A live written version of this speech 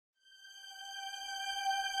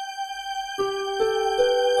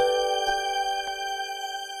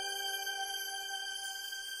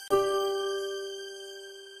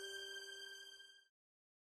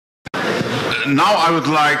now I would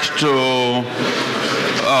like to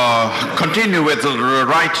continue with the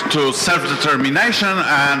right to self-determination,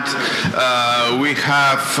 and we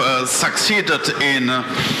have succeeded in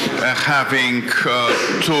having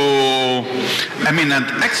two eminent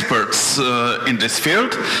experts in this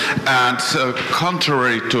field, and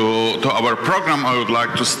contrary to our program, I would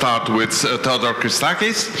like to start with Theodore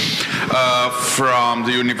Christakis from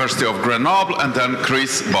the University of Grenoble, and then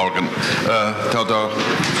Chris Borgen. Theodore,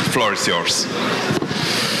 the floor is yours.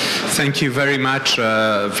 Thank you very much,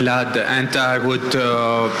 Vlad, and I would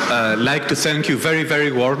like to thank you very,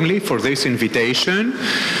 very warmly for this invitation.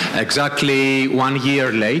 Exactly 1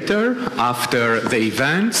 year later, after the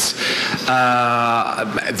events,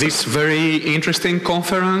 this very interesting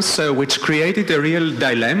conference, which created a real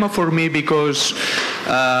dilemma for me, because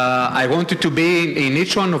I wanted to be in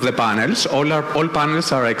each one of the panels. All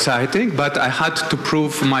panels are exciting, but I had to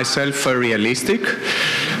prove myself realistic.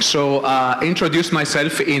 So introduce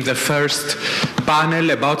myself in the first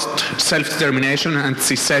panel about self-determination and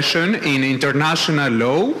secession in international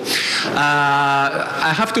law.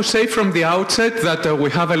 I have to say from the outset that we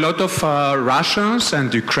have a lot of Russians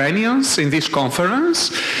and Ukrainians in this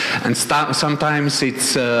conference, and sometimes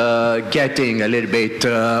it's getting a little bit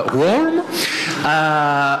warm.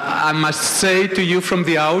 I must say to you from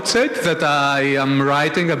the outset that I am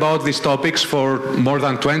writing about these topics for more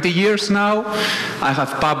than 20 years now. I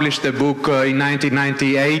have published a book in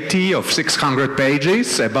 1980 of 600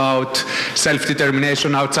 pages about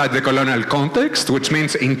self-determination outside the colonial context, which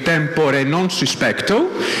means in tempore non suspecto,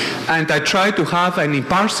 and I try to have an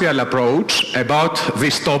impartial approach about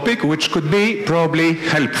this topic, which could be probably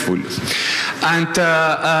helpful. And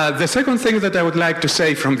the second thing that I would like to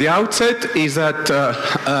say from the outset is that,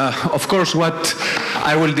 of course, what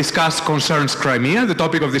I will discuss concerns Crimea, the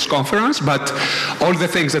topic of this conference, but all the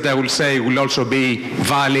things that I will say will also be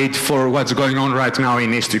valid for what's going on right now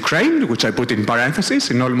in East Ukraine, which I put in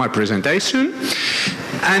parentheses in all my presentation.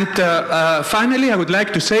 And finally, I would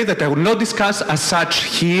like to say that I will not discuss as such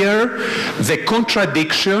here the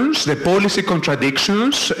contradictions, the policy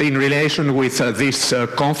contradictions in relation with these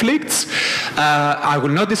conflicts. I will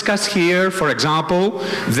not discuss here, for example,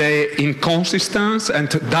 the inconsistency and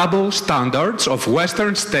double standards of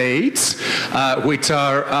Western states, which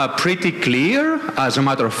are pretty clear. As a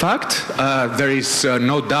matter of fact, there is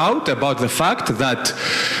no doubt about the fact that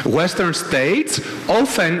Western states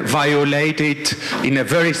often violated in a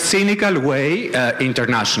very cynical way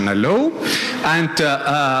international law. And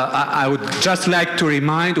I would just like to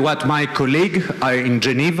remind what my colleague in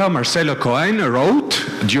Geneva, Marcelo Cohen, wrote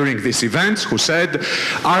during these events, who said,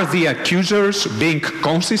 are the accusers being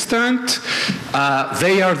consistent?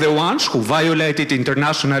 They are the ones who violated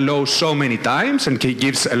international law so many times, and he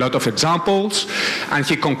gives a lot of examples, and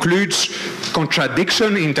he concludes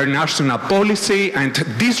contradiction in international policy and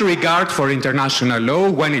disregard for international law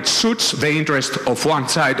when it suits the interest of one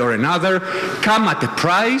side or another come at a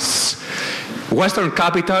price. Western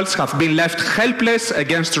capitals have been left helpless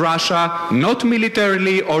against Russia, not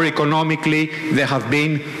militarily or economically, they have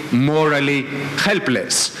been morally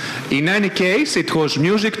helpless. In any case, it was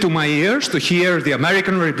music to my ears to hear the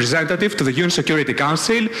American representative to the UN Security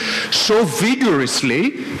Council so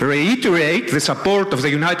vigorously reiterate the support of the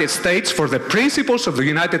United States for the principles of the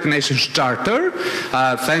United Nations Charter,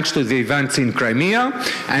 thanks to the events in Crimea.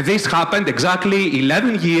 And this happened exactly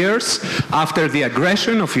 11 years after the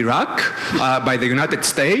aggression of Iraq by the United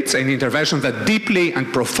States, an intervention that deeply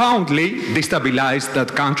and profoundly destabilized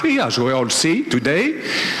that country, as we all see today.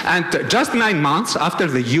 And just 9 months after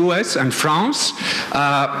the US and France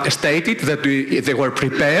stated that they were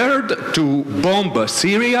prepared to bomb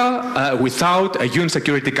Syria without a UN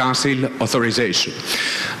Security Council authorization.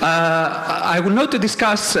 I will not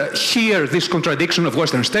discuss here this contradiction of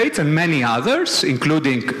Western states and many others,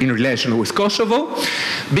 including in relation with Kosovo,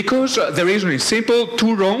 because the reason is simple: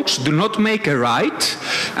 two wrongs do not make a right,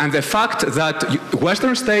 and the fact that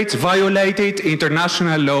Western states violated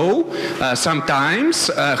international law sometimes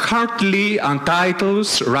hardly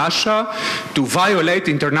entitles Russia to violate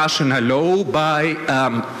international law by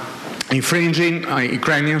infringing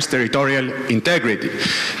Ukrainians' territorial integrity.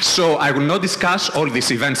 So I will not discuss all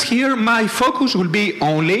these events here. My focus will be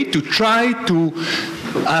only to try to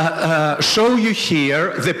show you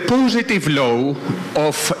here the positive law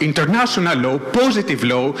of international law, positive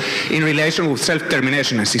law in relation with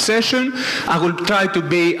self-determination and secession. I will try to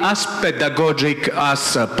be as pedagogic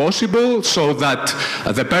as possible so that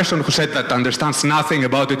the person who said that understands nothing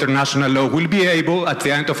about international law will be able at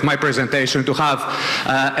the end of my presentation to have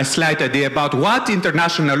a slight idea about what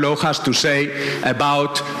international law has to say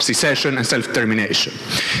about secession and self-determination.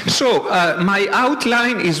 So my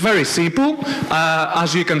outline is very simple.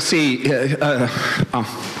 As you can see, I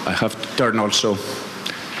have to turn also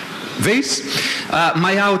this.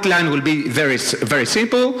 My outline will be very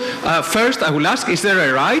simple. First, I will ask, is there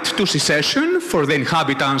a right to secession for the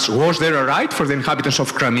inhabitants? Was there a right for the inhabitants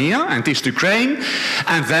of Crimea and East Ukraine?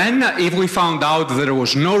 And then, if we found out that there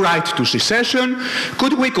was no right to secession,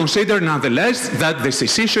 could we consider nonetheless that the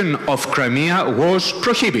secession of Crimea was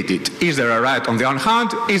prohibited? Is there a right on the one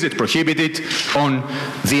hand? Is it prohibited on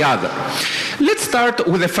the other? Let's start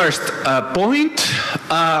with the first point.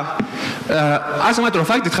 As a matter of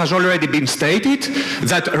fact, it has already been stated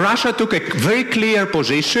that Russia took a very clear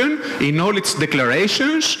position in all its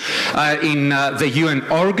declarations, in the UN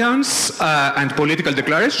organs and political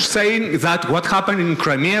declarations, saying that what happened in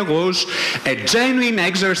Crimea was a genuine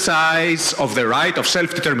exercise of the right of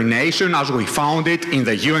self-determination as we found it in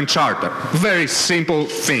the UN Charter. Very simple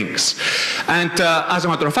things. And as a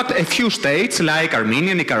matter of fact, a few states like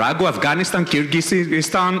Armenia, Nicaragua, Afghanistan,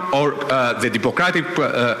 Kyrgyzstan, or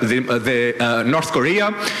North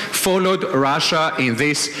Korea followed Russia in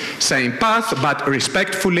this same path, but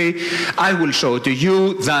respectfully, I will show to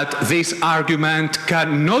you that this argument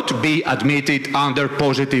cannot be admitted under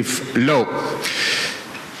positive law.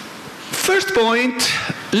 First point,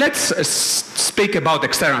 let's speak about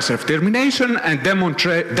external self-determination and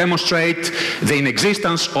demonstrate the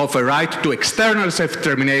inexistence of a right to external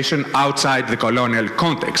self-determination outside the colonial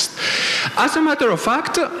context. As a matter of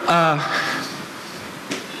fact,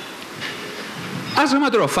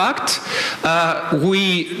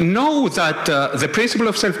 we know that the principle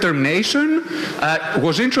of self-determination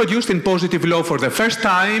was introduced in positive law for the first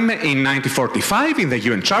time in 1945 in the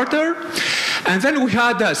UN Charter, and then we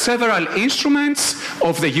had several instruments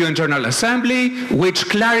of the UN General Assembly which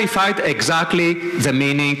clarified exactly the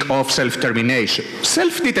meaning of self-determination.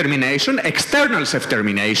 Self-determination, external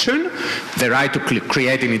self-determination, the right to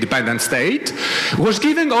create an independent state, was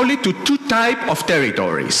given only to two types of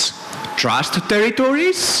territories. Trust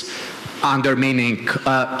territories, under meaning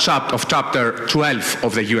of Chapter 12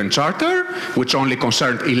 of the UN Charter, which only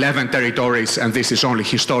concerned 11 territories, and this is only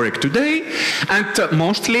historic today, and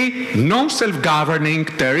mostly non-self-governing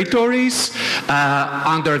territories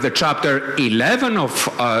under the Chapter 11 of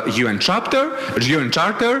UN Charter,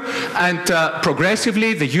 and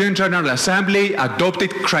progressively the UN General Assembly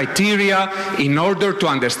adopted criteria in order to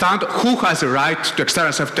understand who has a right to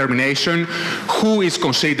external self-determination, who is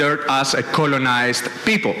considered as a colonized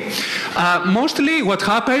people. Mostly what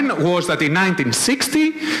happened was that in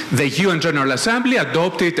 1960, the UN General Assembly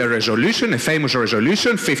adopted a resolution, a famous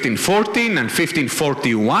resolution, 1514 and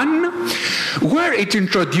 1541, where it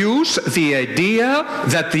introduced the idea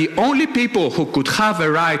that the only people who could have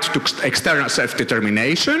a right to external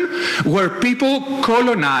self-determination were people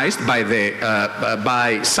colonized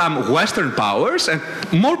by some Western powers, and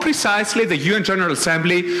more precisely, the UN General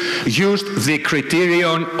Assembly used the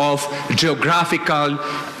criterion of geographical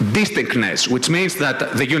distinctness, which means that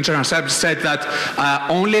the UN General Assembly said that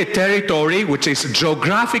only a territory which is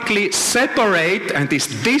geographically separate and is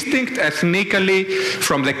distinct ethnically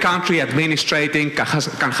from the country administrating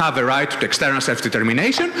can have a right to external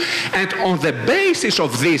self-determination. And on the basis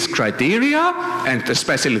of this criteria, and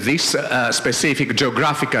especially this specific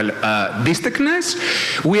geographical distinctness,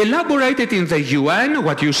 we elaborated in the UN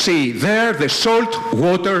what you see there, the salt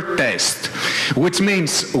water test. Which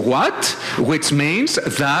means what? Which means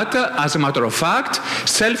that, as a matter of fact,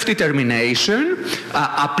 self-determination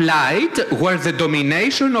applied where the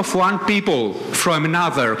domination of one people from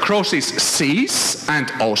another crosses seas and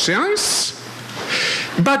oceans,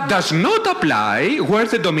 but does not apply where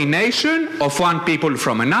the domination of one people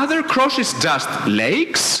from another crosses just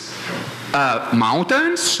lakes,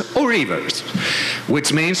 mountains or rivers,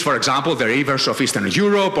 which means, for example, the rivers of Eastern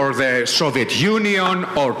Europe or the Soviet Union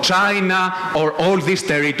or China or all these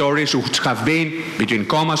territories which have been, between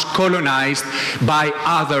commas, colonized by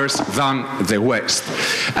others than the West.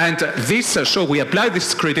 And this, so we applied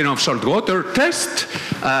this criterion of saltwater test,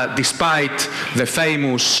 despite the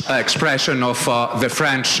famous expression of the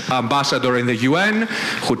French ambassador in the UN,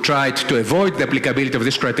 who tried to avoid the applicability of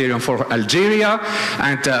this criterion for Algeria,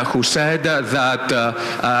 and who said that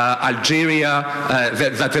Algeria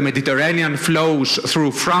that the Mediterranean flows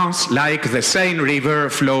through France like the Seine River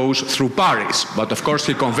flows through Paris. But of course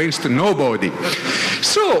he convinced nobody.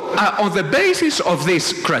 So on the basis of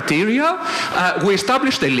this criteria, we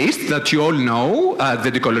established a list that you all know,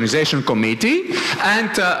 the Decolonization Committee,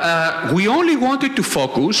 and we only wanted to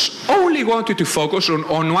focus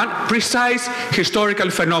on one precise historical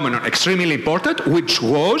phenomenon, extremely important, which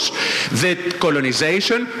was the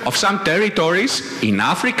colonization of some territories in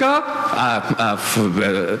Africa.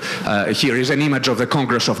 Here is an image of the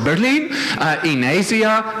Congress of Berlin, in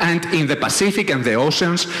Asia, and in the Pacific and the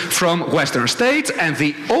oceans from Western states, and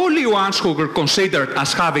the only ones who were considered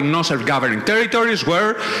as having no self-governing territories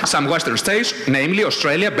were some Western states, namely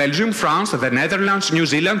Australia, Belgium, France, the Netherlands, New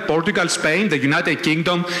Zealand, Portugal, Spain, the United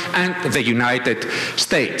Kingdom, and the United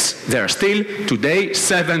States. There are still today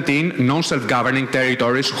 17 non-self-governing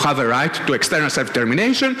territories who have a right to external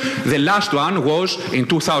self-determination. The last one was in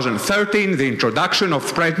 2013, the introduction of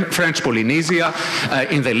French Polynesia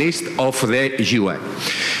in the list of the UN.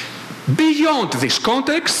 Beyond this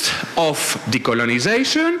context of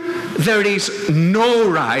decolonization, there is no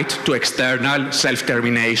right to external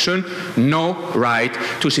self-determination, no right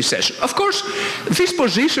to secession. Of course, this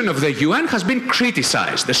position of the UN has been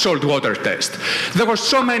criticized, the saltwater test. There were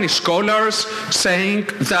so many scholars saying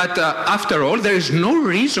that, after all, there is no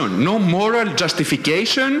reason, no moral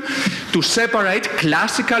justification to separate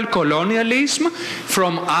classical colonialism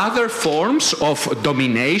from other forms of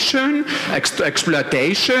domination,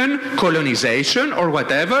 exploitation, colonization, or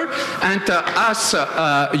whatever. And as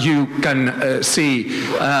you can see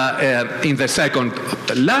in the second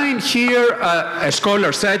line here, a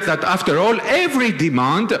scholar said that after all, every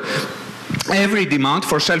demand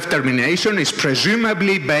for self-determination is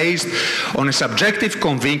presumably based on a subjective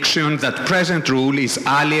conviction that present rule is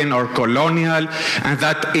alien or colonial and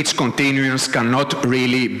that its continuance cannot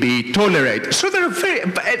really be tolerated. So there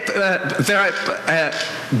are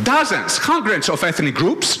dozens, hundreds of ethnic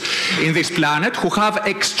groups in this planet who have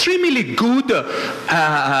extremely good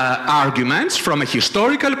arguments from a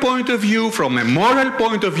historical point of view, from a moral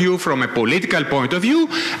point of view, from a political point of view,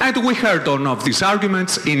 and we heard one of these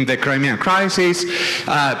arguments in the Crimean crisis,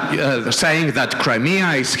 saying that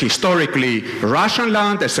Crimea is historically Russian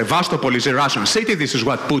land, as Sevastopol is a Russian city. This is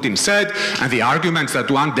what Putin said, and the arguments that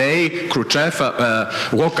one day Khrushchev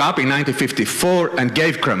woke up in 1954 and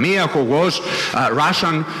gave Crimea, who was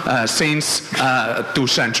Russian since 2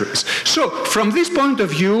 centuries. So from this point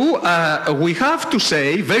of view, we have to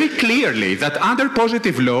say very clearly that under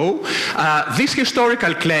positive law, these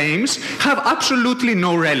historical claims have absolutely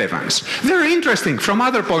no relevance. They're interesting from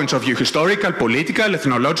other points of view, historical, political,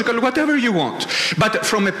 ethnological, whatever you want. But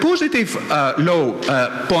from a positive law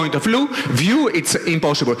point of view, it's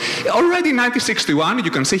impossible. Already in 1961,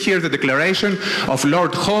 you can see here the declaration of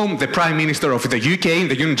Lord Home, the Prime Minister of the UK in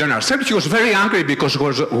the Union General Assembly. He was very angry because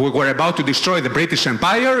we were about to destroy the British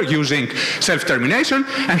Empire using self-determination,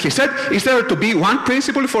 and he said, is there to be one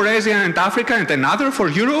principle for Asia and Africa and another for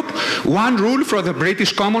Europe, one rule for the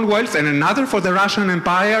British Commonwealth and another for the Russian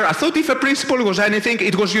Empire? I thought if a principle was anything,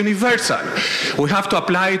 it was universal. We have to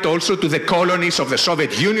apply it also to the colonies of the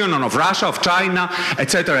Soviet Union and of Russia, of China,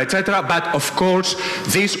 etc., etc. But of course,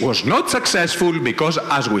 this was not successful because,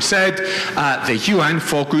 as we said, the UN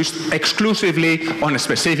focused exclusively on a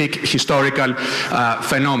specific historical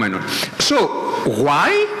phenomenon. So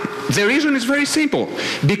why? The reason is very simple,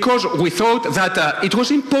 because we thought that it was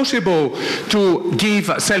impossible to give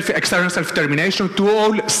external self-determination to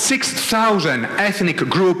all 6,000 ethnic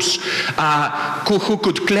groups who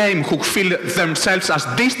could claim, who feel themselves as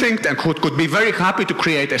distinct and who could be very happy to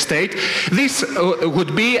create a state. This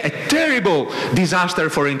would be a terrible disaster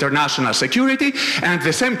for international security, and at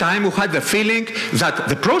the same time we had the feeling that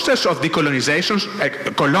the process of decolonization,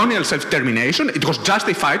 colonial self-determination, it was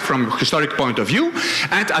justified from a historic point of view,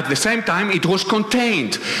 and at the same time it was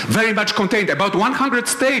contained, very much contained. About 100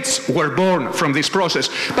 states were born from this process,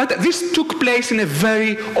 but this took place in a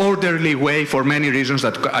very orderly way for many reasons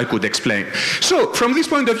that I could explain. So from this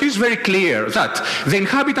point of view, it's very clear that the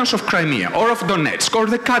inhabitants of Crimea or of Donetsk or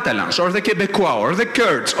the Catalans or the Quebecois or the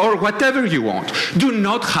Kurds or whatever you want do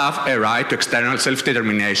not have a right to external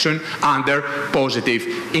self-determination under positive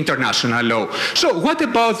international law. So what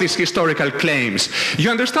about these historical claims?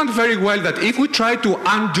 You understand very well that if we try to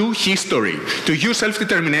undo undo history, to use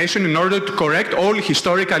self-determination in order to correct all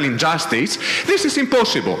historical injustice, this is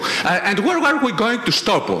impossible. And where are we going to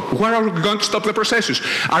stop? Where are we going to stop the processes?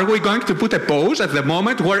 Are we going to put a pause at the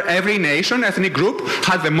moment where every nation, ethnic group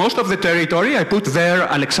had the most of the territory? I put there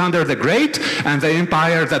Alexander the Great and the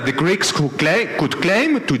empire that the Greeks could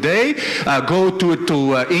claim today, go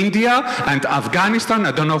to India and Afghanistan.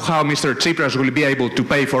 I don't know how Mr. Tsipras will be able to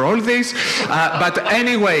pay for all this. But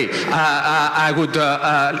anyway, I would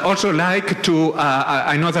also like to,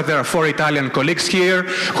 I know that there are 4 Italian colleagues here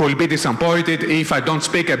who will be disappointed if I don't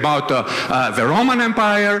speak about the Roman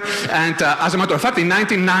Empire. And as a matter of fact, in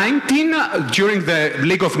 1919, during the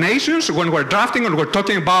League of Nations, when we're drafting and we're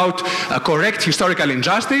talking about correct historical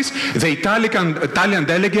injustice, the Italian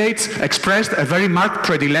delegates expressed a very marked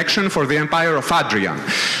predilection for the empire of Hadrian.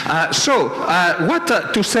 So, what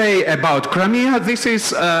to say about Crimea? This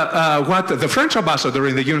is what the French ambassador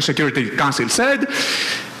in the UN Security Council said.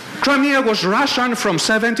 Crimea was Russian from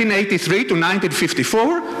 1783 to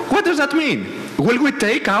 1954. What does that mean? Will we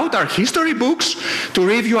take out our history books to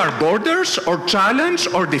review our borders or challenge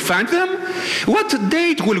or defend them? What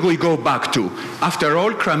date will we go back to? After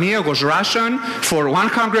all, Crimea was Russian for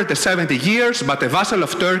 170 years, but a vassal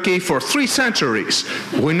of Turkey for 3 centuries.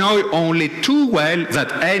 We know only too well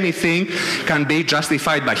that anything can be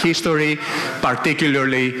justified by history,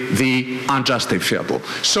 particularly the unjustifiable.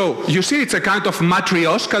 So, you see, it's a kind of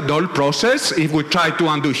matryoshka doll process if we try to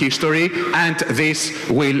undo history, and this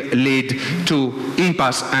will lead to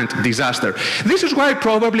impasse and disaster. This is why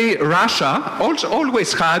probably Russia also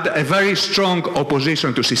always had a very strong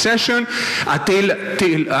opposition to secession at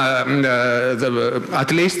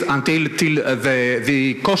least until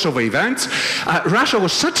the Kosovo events. Russia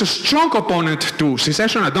was such a strong opponent to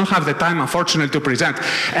secession. I don't have the time, unfortunately, to present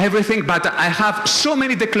everything, but I have so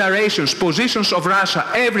many declarations, positions of Russia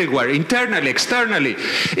everywhere, internally, externally,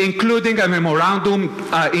 including a memorandum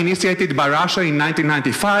initiated by Russia in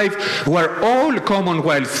 1995, where all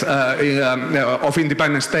Commonwealth of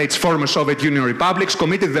independent states, former Soviet Union republics,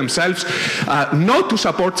 committed themselves not to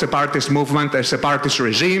support separatist movement, separatist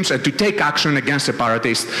regimes, and to take action against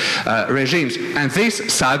separatist regimes. And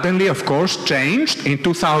this suddenly, of course, changed in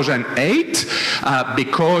 2008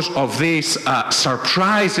 because of this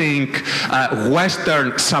surprising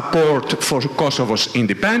Western support for Kosovo's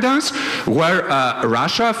independence, where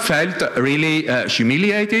Russia felt really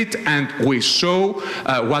humiliated, and we saw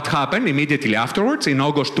what happened immediately afterwards in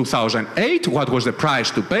August 2008, what was the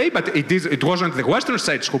price to pay, but it wasn't the Western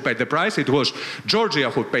states who paid the price, it was Georgia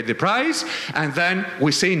who paid the price, and then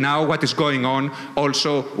we see now what is going on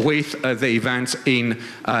also with the events in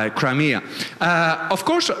Crimea. Of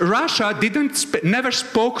course, Russia never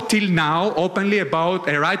spoke till now openly about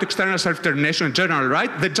a right to external self-determination, general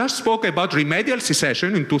right. They just spoke about remedial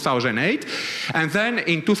secession in 2008, and then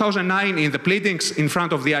in 2009, in the pleadings in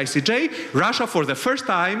front of the ICJ, Russia for the first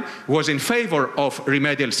time was in favor of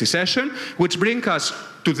remedial secession, which brings us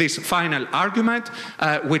to this final argument,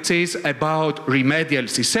 which is about remedial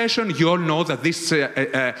secession. You all know that this is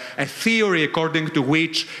a theory according to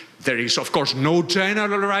which there is, of course, no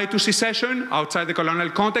general right to secession outside the colonial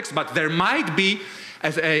context, but there might be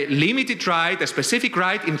a limited right, a specific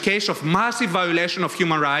right in case of massive violation of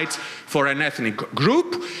human rights for an ethnic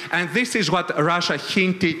group. And this is what Russia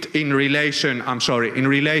hinted in relation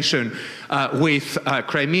with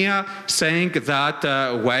Crimea, saying that,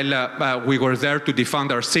 we were there to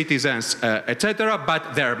defend our citizens, etc.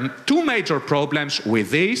 But there are 2 major problems with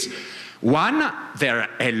this. One, there are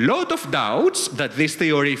a lot of doubts that this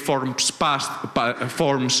theory forms part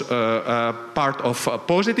of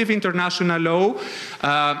positive international law.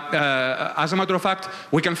 As a matter of fact,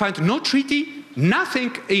 we can find no treaty,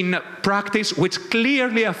 nothing in practice which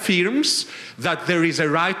clearly affirms that there is a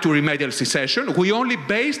right to remedial secession. We only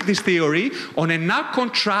based this theory on a non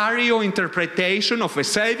contrario interpretation of a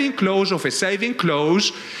saving clause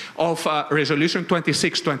of Resolution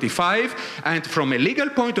 2625, and from a legal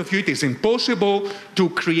point of view, it is impossible to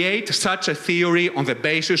create such a theory on the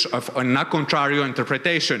basis of a non contrario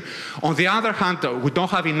interpretation. On the other hand, we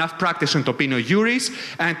don't have enough practice in opinio juris,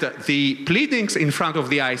 and the pleadings in front of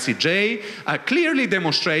the ICJ clearly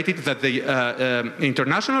demonstrated that the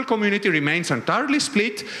international community remains entirely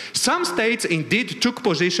split. Some states indeed took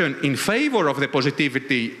position in favor of the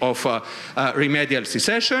positivity of remedial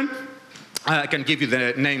secession. I can give you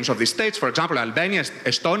the names of these states. For example, Albania,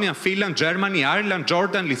 Estonia, Finland, Germany, Ireland,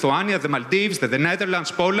 Jordan, Lithuania, the Maldives, the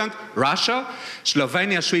Netherlands, Poland, Russia,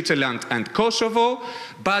 Slovenia, Switzerland, and Kosovo.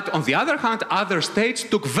 But on the other hand, other states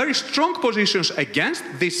took very strong positions against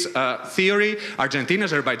this theory. Argentina,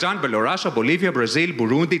 Azerbaijan, Belarus, Bolivia, Brazil,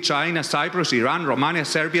 Burundi, China, Cyprus, Iran, Romania,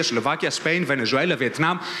 Serbia, Slovakia, Spain, Venezuela,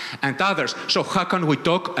 Vietnam, and others. So how can we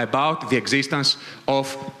talk about the existence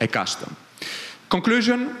of a custom?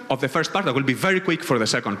 Conclusion of the first part. I will be very quick for the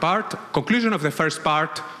second part. Conclusion of the first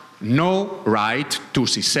part: no right to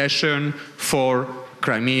secession for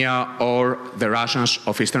Crimea or the Russians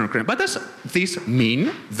of Eastern Ukraine. But does this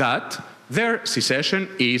mean that their secession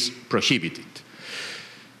is prohibited?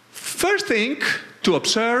 First thing to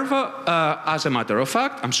observe, as a matter of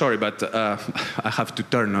fact, I'm sorry, but I have to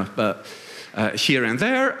turn here and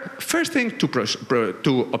there. First thing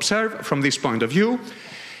to observe from this point of view: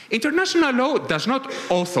 international law does not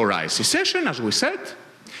authorize secession, as we said,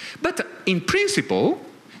 but in principle,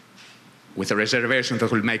 with a reservation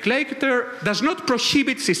that we'll make later, does not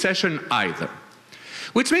prohibit secession either.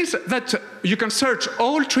 Which means that you can search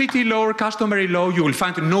all treaty law or customary law, you will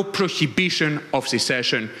find no prohibition of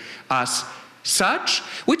secession as such,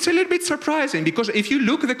 which is a little bit surprising, because if you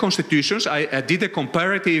look at the constitutions, I did a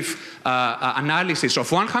comparative analysis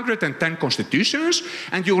of 110 constitutions,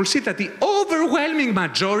 and you will see that the overwhelming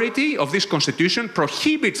majority of this constitution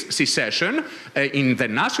prohibits secession in the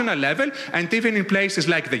national level, and even in places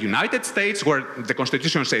like the United States, where the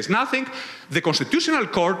constitution says nothing, the constitutional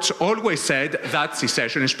courts always said that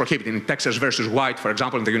secession is prohibited. In Texas versus White, for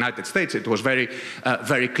example, in the United States, it was very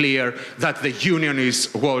clear that the union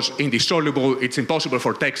was indissoluble. It's impossible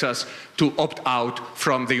for Texas to opt out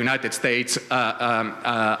from the United States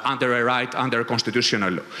under a right, under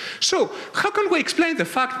constitutional law. So how can we explain the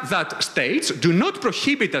fact that states do not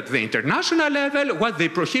prohibit at the international level what they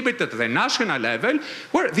prohibit at the national level?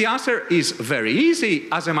 Well, the answer is very easy.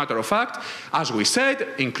 As a matter of fact, as we said,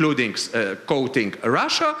 including quoting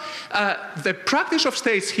Russia, the practice of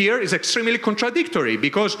states here is extremely contradictory,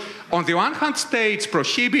 because on the one hand, states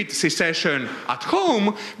prohibit secession at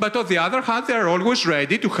home, but on the other hand, they are always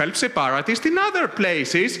ready to help separatists in other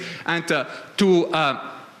places and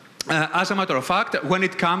as a matter of fact, when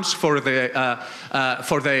it comes for the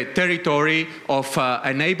territory of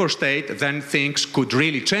a neighbor state, then things could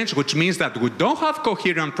really change, which means that we don't have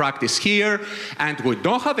coherent practice here, and we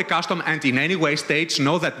don't have a custom, and in any way states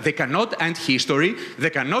know that they cannot end history,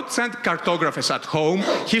 they cannot send cartographers at home,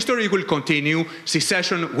 history will continue,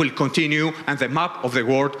 secession will continue, and the map of the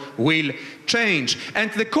world will change.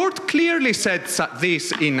 And the court clearly said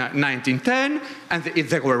this in 1910, and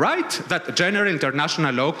they were right, that general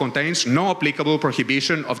international law contains no applicable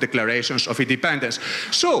prohibition of declarations of independence.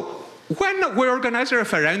 So, when we organize a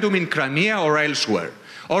referendum in Crimea or elsewhere,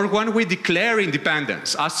 or when we declare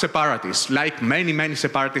independence as separatists, like many, many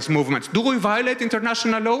separatist movements, do we violate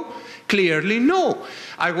international law? Clearly, no.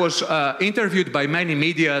 I was interviewed by many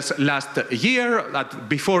medias last year,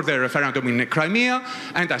 before the referendum in Crimea,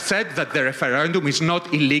 and I said that the referendum is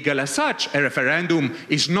not illegal as such. A referendum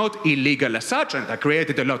is not illegal as such, and I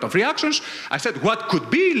created a lot of reactions. I said what could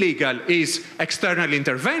be illegal is external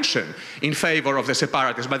intervention in favor of the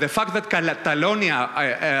separatists. But the fact that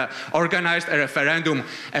Catalonia organized a referendum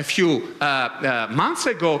a few months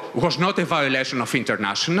ago was not a violation of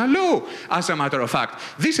international law. As a matter of fact,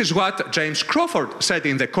 this is what James Crawford said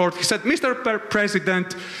in the court. He said, Mr.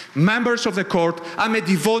 President, members of the court, I'm a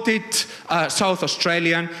devoted South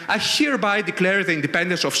Australian. I hereby declare the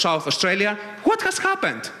independence of South Australia. What has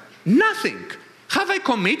happened? Nothing. Have I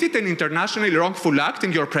committed an internationally wrongful act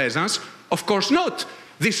in your presence? Of course not.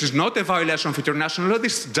 This is not a violation of international law.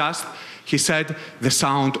 This is just, he said, the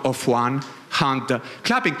sound of one hand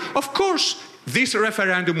clapping. Of course, this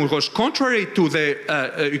referendum was contrary to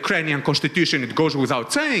the Ukrainian constitution, it goes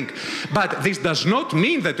without saying, but this does not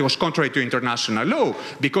mean that it was contrary to international law,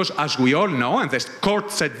 because as we all know, and the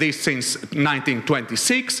court said this since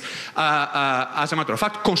 1926, as a matter of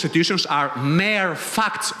fact, constitutions are mere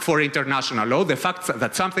facts for international law. The fact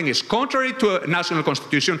that something is contrary to a national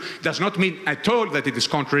constitution does not mean at all that it is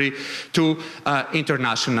contrary to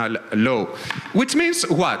international law. Which means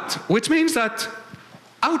what? Which means that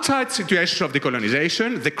outside situations of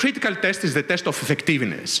decolonization, the critical test is the test of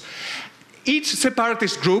effectiveness. Each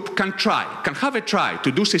separatist group can have a try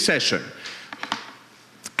to do secession,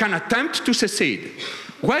 can attempt to secede.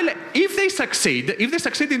 Well, if they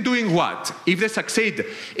succeed in doing what? If they succeed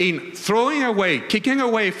in throwing away, kicking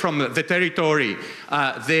away from the territory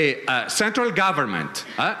the central government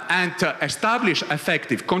and establish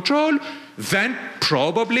effective control, then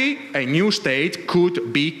probably a new state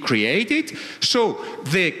could be created. So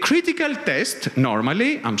the critical test,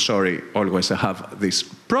 normally, I'm sorry, always I have this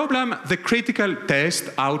problem, the critical test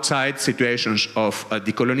outside situations of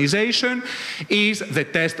decolonization is the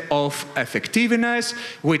test of effectiveness,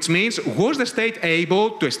 which means was the state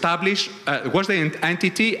able to establish, was the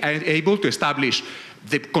entity able to establish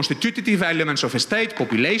the constitutive elements of a state,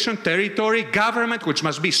 population, territory, government, which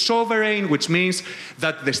must be sovereign, which means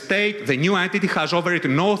that the state, the new entity, has over it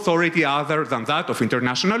no authority other than that of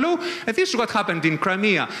international law. And this is what happened in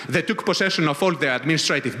Crimea. They took possession of all the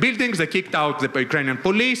administrative buildings, they kicked out the Ukrainian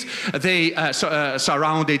police, they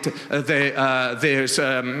surrounded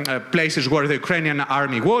the places where the Ukrainian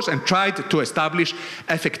army was and tried to establish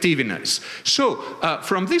effectiveness. So,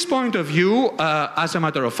 from this point of view, as a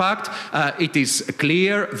matter of fact, it is clear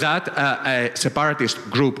that a separatist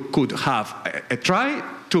group could have a try.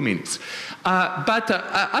 2 minutes. But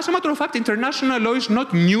as a matter of fact, international law is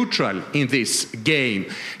not neutral in this game.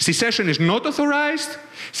 Secession is not authorized,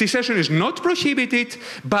 secession is not prohibited,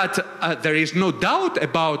 but there is no doubt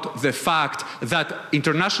about the fact that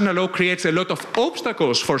international law creates a lot of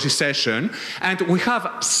obstacles for secession, and we have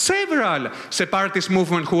several separatist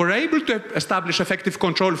movements who were able to establish effective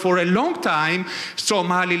control for a long time: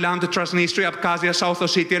 Somaliland, Transnistria, Abkhazia, South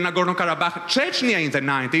Ossetia, Nagorno-Karabakh, Chechnya in the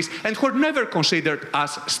 90s, and who were never considered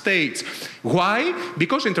as states. Why?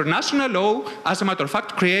 Because international law, as a matter of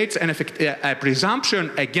fact, creates a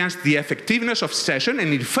presumption against the effectiveness of secession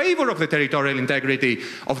and in favor of the territorial integrity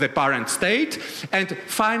of the parent state. And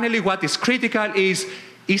finally, what is critical is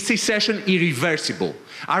secession irreversible?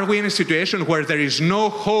 Are we in a situation where there is no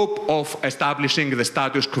hope of establishing the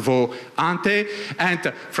status quo ante?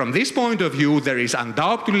 And from this point of view, there is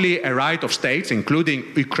undoubtedly a right of states, including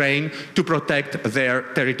Ukraine, to protect their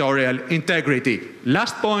territorial integrity.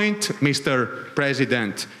 Last point, Mr.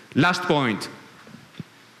 President, last point.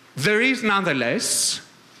 There is nonetheless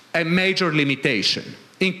a major limitation,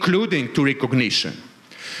 including to recognition,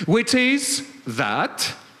 which is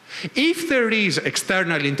that if there is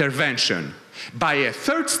external intervention by a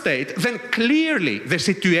third state, then clearly the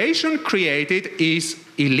situation created is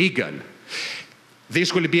illegal.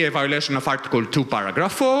 This will be a violation of Article 2,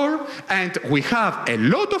 Paragraph 4, and we have a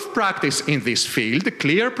lot of practice in this field,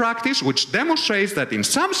 clear practice, which demonstrates that in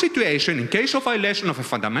some situation, in case of violation of a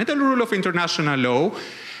fundamental rule of international law,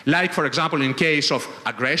 like, for example, in case of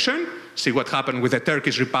aggression, see what happened with the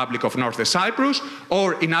Turkish Republic of North Cyprus,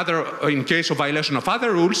 or in case of violation of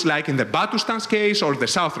other rules, like in the Batustan's case or the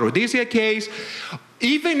South Rhodesia case.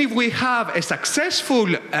 Even if we have a successful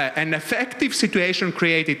and effective situation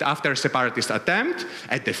created after a separatist attempt,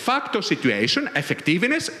 a de facto situation,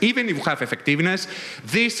 effectiveness, even if we have effectiveness,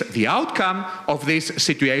 the outcome of this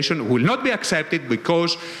situation will not be accepted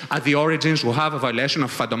because at the origins we have a violation of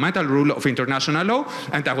fundamental rule of international law.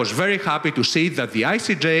 And I was very happy to see that the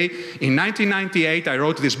ICJ, in 1998, I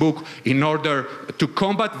wrote this book in order to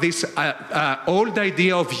combat this old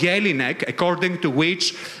idea of Jelinek, according to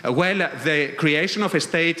which, well, the creation of a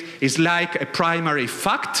state is like a primary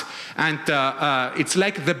fact, and it's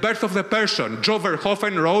like the birth of the person. Joe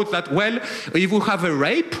Verhoeven wrote that, well, if we have a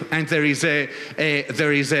rape and there is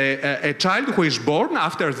a child who is born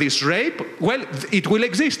after this rape, well, it will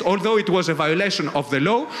exist, although it was a violation of the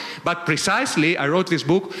law. But precisely, I wrote this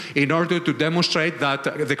book in order to demonstrate that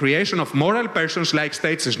the creation of moral persons like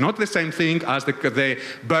states is not the same thing as the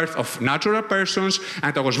birth of natural persons.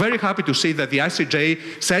 And I was very happy to see that the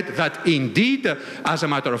ICJ said that indeed, as a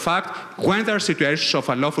matter of fact, when there are situations of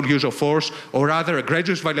unlawful use of force or other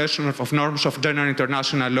egregious violation of norms of general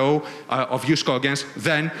international law of jus cogens,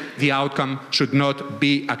 then the outcome should not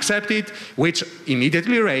be accepted, which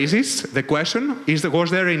immediately raises the question,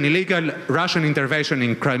 was there an illegal Russian intervention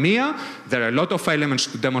in Crimea? There are a lot of elements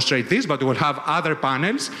to demonstrate this, but we'll have other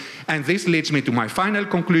panels. And this leads me to my final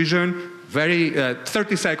conclusion,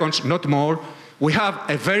 30 seconds, not more. We have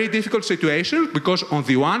a very difficult situation because on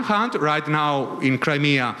the one hand, right now in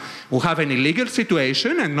Crimea, we have an illegal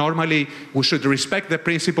situation, and normally we should respect the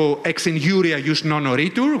principle ex injuria jus non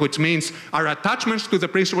oritur, which means our attachments to the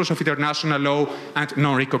principles of international law and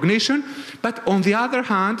non-recognition. But on the other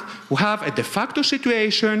hand, we have a de facto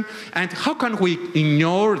situation, and how can we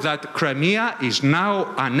ignore that Crimea is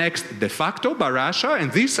now annexed de facto by Russia,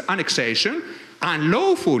 and this annexation,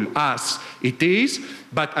 unlawful as it is,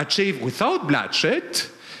 but achieved without bloodshed,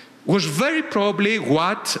 was very probably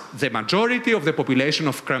what the majority of the population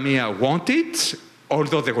of Crimea wanted,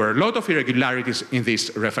 although there were a lot of irregularities in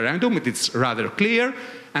this referendum, it's rather clear.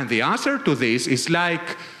 And the answer to this is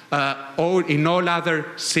like in all other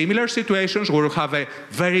similar situations where we have a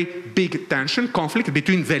very big tension, conflict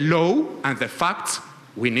between the law and the facts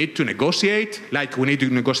We need to negotiate, like we need to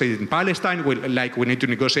negotiate in Palestine, like we need to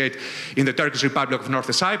negotiate in the Turkish Republic of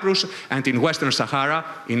North Cyprus and in Western Sahara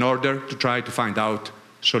in order to try to find out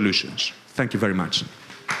solutions. Thank you very much.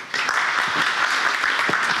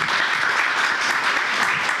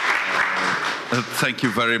 Thank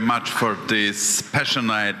you very much for this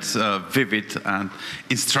passionate, vivid, and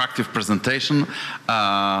instructive presentation.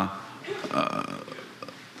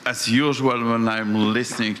 As usual, when I'm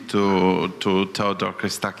listening to Theodore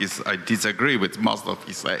Christakis, I disagree with most of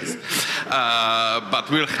he says. But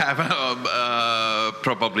we'll have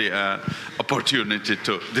probably an opportunity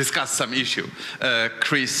to discuss some issue.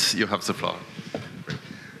 Chris, you have the floor.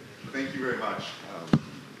 Thank you very much.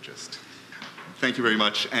 Thank you very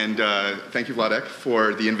much, and thank you, Vladek,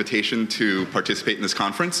 for the invitation to participate in this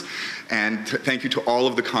conference, and thank you to all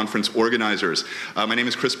of the conference organizers. My name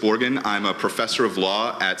is Chris Borgen. I'm a professor of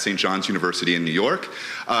law at St. John's University in New York,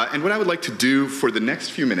 and what I would like to do for the next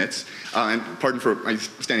few minutes, and pardon for my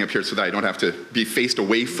standing up here so that I don't have to be faced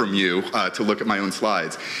away from you to look at my own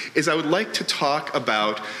slides, is I would like to talk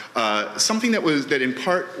about something that in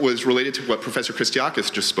part was related to what Professor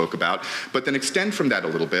Christakis just spoke about, but then extend from that a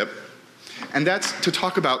little bit. And that's to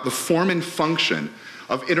talk about the form and function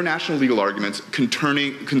of international legal arguments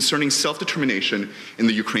concerning self-determination in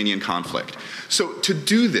the Ukrainian conflict. So to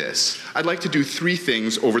do this, I'd like to do three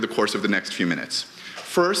things over the course of the next few minutes.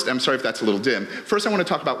 First, I'm sorry if that's a little dim. First, I want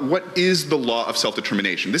to talk about what is the law of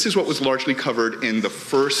self-determination. This is what was largely covered in the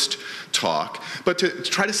first talk, but to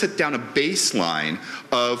try to set down a baseline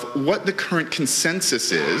of what the current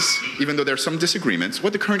consensus is, even though there are some disagreements,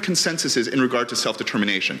 what the current consensus is in regard to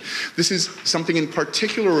self-determination. This is something in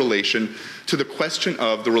particular relation to the question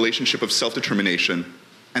of the relationship of self-determination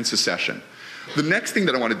and secession. The next thing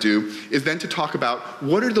that I want to do is then to talk about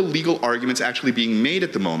what are the legal arguments actually being made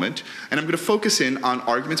at the moment, and I'm going to focus in on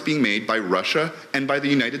arguments being made by Russia and by the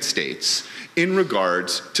United States in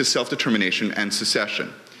regards to self-determination and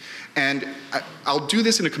secession. And I'll do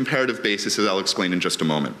this in a comparative basis, as I'll explain in just a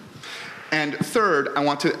moment. And third, I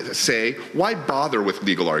want to say, why bother with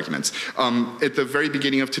legal arguments? At the very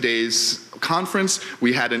beginning of today's conference,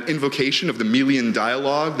 we had an invocation of the Melian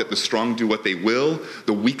dialogue that the strong do what they will,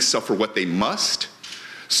 the weak suffer what they must.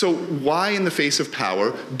 So why in the face of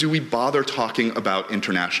power do we bother talking about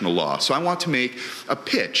international law? So I want to make a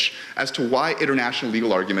pitch as to why international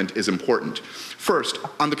legal argument is important. First,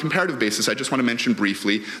 on the comparative basis, I just want to mention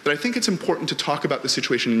briefly that I think it's important to talk about the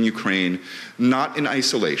situation in Ukraine, not in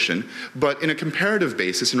isolation, but in a comparative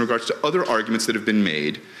basis in regards to other arguments that have been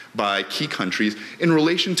made by key countries in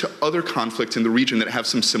relation to other conflicts in the region that have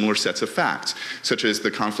some similar sets of facts, such as the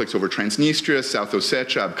conflicts over Transnistria, South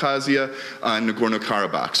Ossetia, Abkhazia, and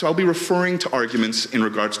Nagorno-Karabakh. So I'll be referring to arguments in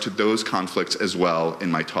regards to those conflicts as well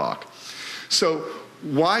in my talk. So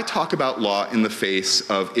why talk about law in the face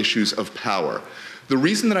of issues of power? The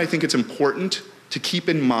reason that I think it's important to keep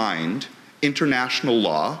in mind international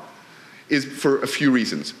law is for a few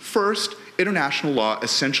reasons. First, international law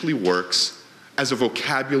essentially works as a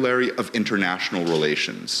vocabulary of international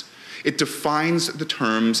relations. It defines the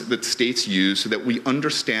terms that states use so that we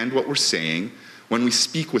understand what we're saying when we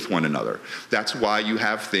speak with one another. That's why you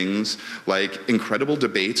have things like incredible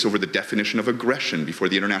debates over the definition of aggression before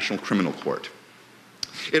the International Criminal Court.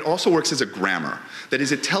 It also works as a grammar. That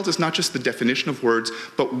is, it tells us not just the definition of words,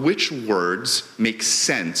 but which words make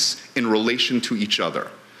sense in relation to each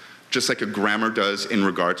other, just like a grammar does in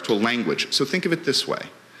regards to a language. So think of it this way.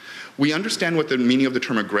 We understand what the meaning of the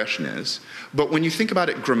term aggression is, but when you think about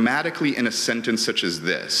it grammatically in a sentence such as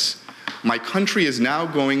this, my country is now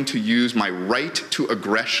going to use my right to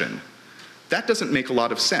aggression, that doesn't make a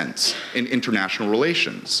lot of sense in international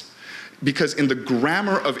relations. Because in the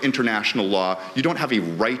grammar of international law, you don't have a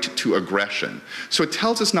right to aggression. So it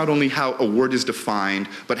tells us not only how a word is defined,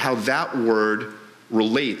 but how that word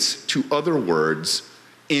relates to other words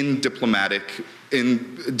in diplomatic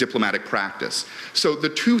practice. So the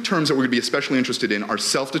two terms that we're going to be especially interested in are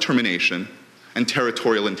self-determination and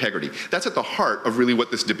territorial integrity. That's at the heart of really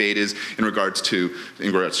what this debate is in regards to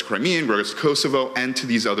Crimea, in regards to Kosovo, and to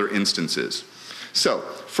these other instances. So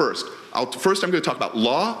first, I'm going to talk about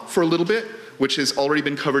law for a little bit, which has already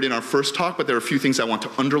been covered in our first talk, but there are a few things I want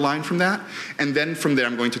to underline from that. And then from there,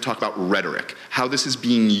 I'm going to talk about rhetoric, how this is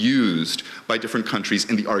being used by different countries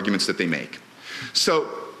in the arguments that they make. So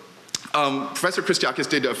Professor Christakis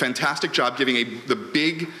did a fantastic job giving the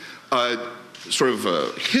big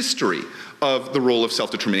history of the role of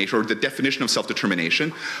self-determination, or the definition of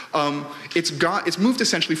self-determination, it's moved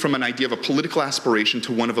essentially from an idea of a political aspiration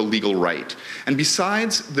to one of a legal right. And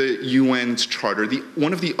besides the UN's charter,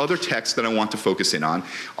 one of the other texts that I want to focus in on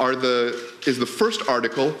is the first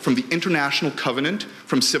article from the International Covenant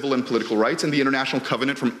from Civil and Political Rights and the International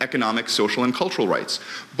Covenant from Economic, Social, and Cultural Rights,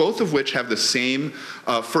 both of which have the same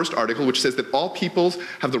first article, which says that all peoples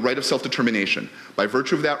have the right of self-determination. By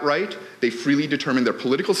virtue of that right, they freely determine their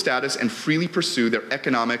political status and freely pursue their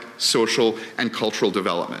economic, social, and cultural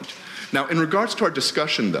development. Now, in regards to our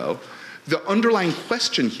discussion, though, the underlying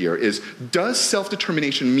question here is, does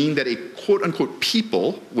self-determination mean that a quote-unquote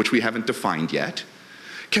people, which we haven't defined yet,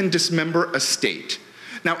 can dismember a state?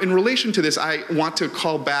 Now, in relation to this, I want to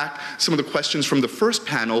call back some of the questions from the first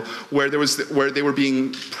panel where they were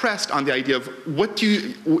being pressed on the idea of,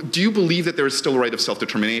 do you believe that there is still a right of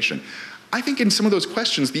self-determination? I think in some of those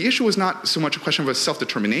questions, the issue was not so much a question of a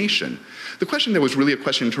self-determination. The question there was really a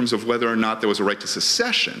question in terms of whether or not there was a right to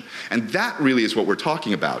secession. And that really is what we're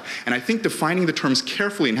talking about. And I think defining the terms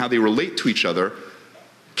carefully and how they relate to each other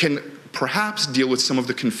can perhaps deal with some of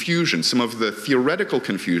the confusion, some of the theoretical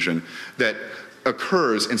confusion that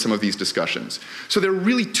occurs in some of these discussions. So there are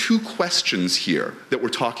really two questions here that we're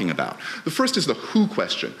talking about. The first is the who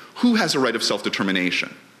question. Who has a right of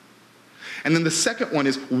self-determination? And then the second one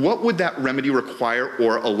is, what would that remedy require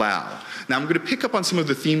or allow? Now, I'm going to pick up on some of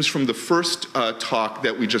the themes from the first talk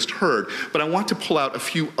that we just heard, but I want to pull out a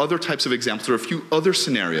few other types of examples or a few other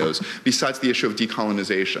scenarios besides the issue of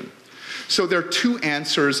decolonization. So there are two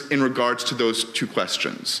answers in regards to those two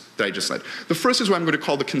questions that I just said. The first is what I'm going to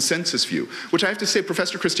call the consensus view, which I have to say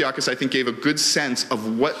Professor Christakis, I think, gave a good sense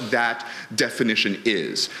of what that definition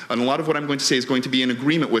is. And a lot of what I'm going to say is going to be in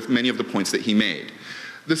agreement with many of the points that he made.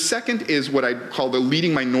 The second is what I call the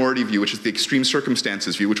leading minority view, which is the extreme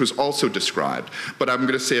circumstances view, which was also described. But I'm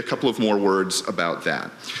going to say a couple of more words about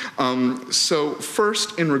that. So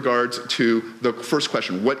first, in regards to the first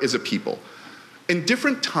question, what is a people? In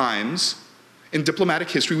different times in diplomatic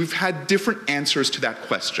history, we've had different answers to that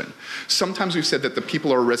question. Sometimes we've said that the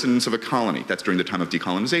people are residents of a colony. That's during the time of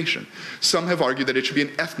decolonization. Some have argued that it should be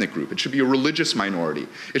an ethnic group. It should be a religious minority.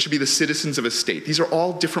 It should be the citizens of a state. These are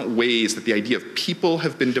all different ways that the idea of people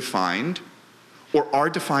have been defined or are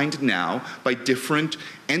defined now by different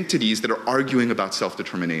entities that are arguing about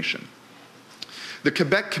self-determination. The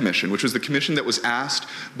Quebec Commission, which was the commission that was asked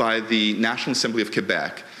by the National Assembly of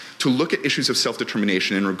Quebec to look at issues of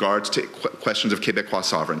self-determination in regards to questions of Quebecois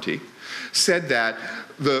sovereignty, said that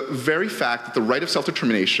the very fact that the right of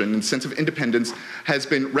self-determination and sense of independence has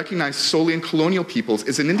been recognized solely in colonial peoples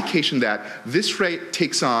is an indication that this right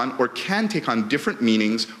takes on or can take on different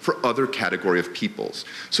meanings for other category of peoples.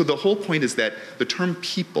 So the whole point is that the term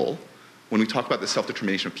people, when we talk about the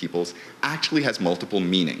self-determination of peoples, actually has multiple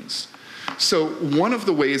meanings. So one of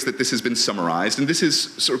the ways that this has been summarized, and this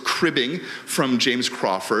is sort of cribbing from James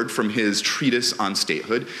Crawford from his treatise on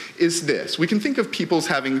statehood, is this. We can think of peoples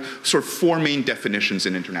having sort of four main definitions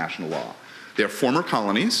in international law. They are former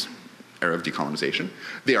colonies, era of decolonization.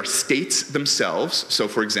 They are states themselves. So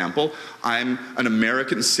for example, I'm an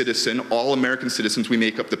American citizen. All American citizens, we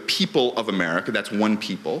make up the people of America. That's one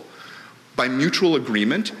people. By mutual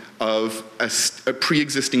agreement of a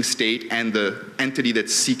pre-existing state and the entity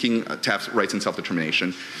that's seeking to have rights and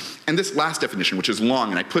self-determination. And this last definition, which is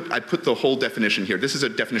long, and I put the whole definition here. This is a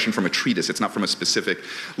definition from a treatise. It's not from a specific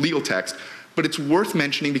legal text, but it's worth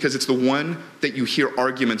mentioning because it's the one that you hear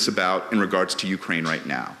arguments about in regards to Ukraine right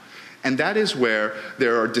now. And that is where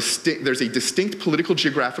there's a distinct political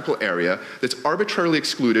geographical area that's arbitrarily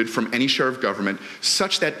excluded from any share of government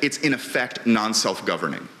such that it's in effect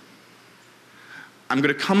non-self-governing. I'm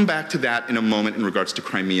going to come back to that in a moment in regards to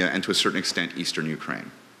Crimea and to a certain extent Eastern Ukraine.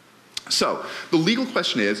 So the legal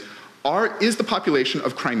question is the population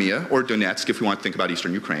of Crimea or Donetsk, if we want to think about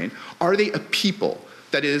Eastern Ukraine, are they a people?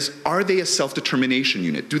 That is, are they a self-determination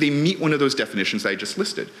unit? Do they meet one of those definitions that I just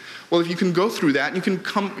listed? Well, if you can go through that, you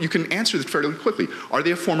can answer this fairly quickly. Are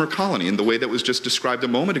they a former colony in the way that was just described a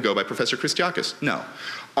moment ago by Professor Christakis? No.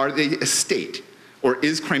 Are they a state? Or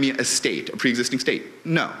is Crimea a state, a pre-existing state?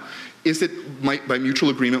 No. Is it by mutual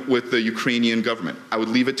agreement with the Ukrainian government? I would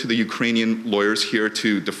leave it to the Ukrainian lawyers here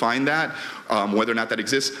to define that. Whether or not that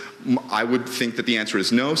exists, I would think that the answer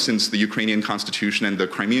is no, since the Ukrainian constitution and the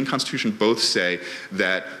Crimean constitution both say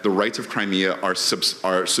that the rights of Crimea are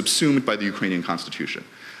subsumed by the Ukrainian constitution.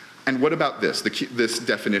 And what about this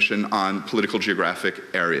definition on political geographic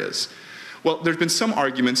areas? Well, there's been some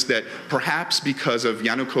arguments that perhaps because of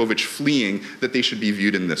Yanukovych fleeing, that they should be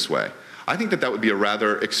viewed in this way. I think that that would be a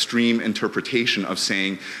rather extreme interpretation of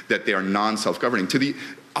saying that they are non-self-governing.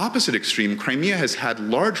 opposite extreme, Crimea has had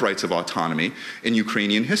large rights of autonomy in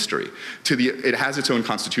Ukrainian history. It has its own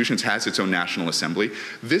constitution, it has its own national assembly.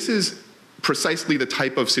 This is precisely the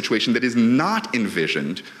type of situation that is not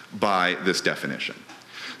envisioned by this definition.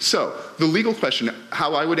 So, the legal question,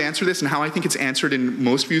 how I would answer this and how I think it's answered in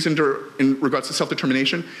most views in regards to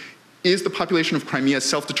self-determination, is the population of Crimea a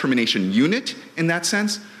self-determination unit in that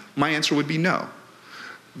sense? My answer would be no.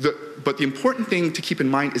 But the important thing to keep in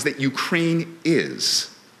mind is that Ukraine is.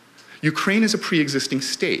 Ukraine is a pre-existing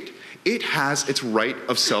state. It has its right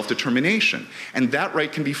of self-determination, and that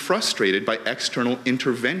right can be frustrated by external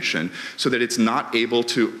intervention so that it's not able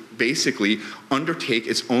to basically undertake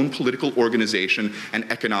its own political organization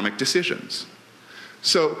and economic decisions.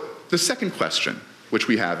 So the second question which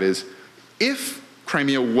we have is, if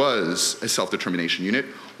Crimea was a self-determination unit,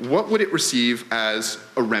 what would it receive as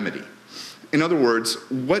a remedy? In other words,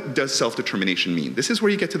 what does self-determination mean? This is where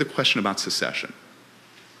you get to the question about secession.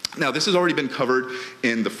 Now, this has already been covered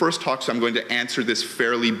in the first talk, so I'm going to answer this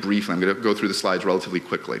fairly briefly. I'm going to go through the slides relatively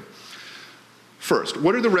quickly. First,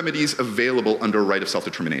 what are the remedies available under a right of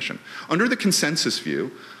self-determination? Under the consensus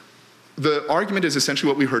view, the argument is essentially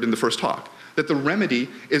what we heard in the first talk, that the remedy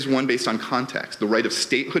is one based on context. The right of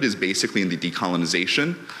statehood is basically in the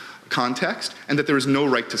decolonization context, and that there is no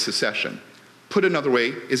right to secession. Put another way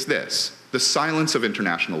is this: the silence of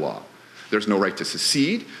international law. There's no right to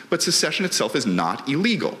secede, but secession itself is not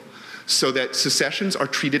illegal. So that secessions are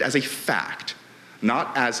treated as a fact,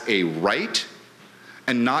 not as a right,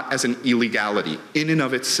 and not as an illegality in and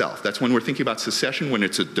of itself. That's when we're thinking about secession, when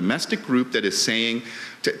it's a domestic group that is saying,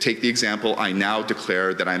 take the example, I now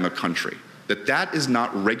declare that I'm a country. That is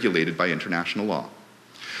not regulated by international law.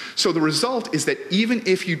 So the result is that even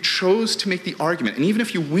if you chose to make the argument, and even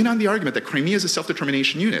if you win on the argument that Crimea is a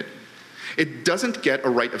self-determination unit, it doesn't get a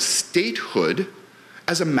right of statehood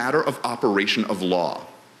as a matter of operation of law.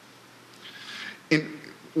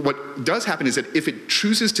 What does happen is that if it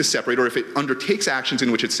chooses to separate, or if it undertakes actions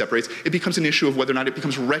in which it separates, it becomes an issue of whether or not it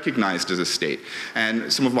becomes recognized as a state.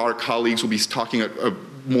 And some of our colleagues will be talking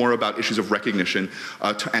more about issues of recognition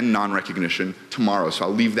and non-recognition tomorrow, so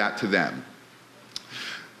I'll leave that to them.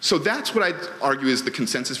 So that's what I'd argue is the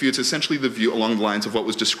consensus view. It's essentially the view along the lines of what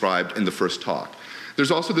was described in the first talk. There's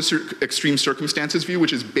also the extreme circumstances view,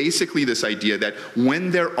 which is basically this idea that when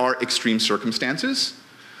there are extreme circumstances,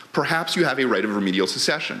 perhaps you have a right of remedial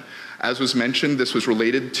secession. As was mentioned, this was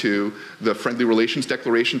related to the Friendly Relations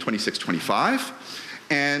Declaration 2625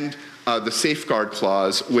 and the Safeguard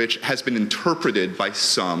Clause, which has been interpreted by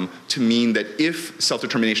some to mean that if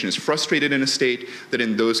self-determination is frustrated in a state, that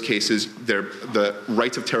in those cases the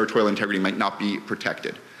rights of territorial integrity might not be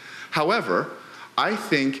protected. However, I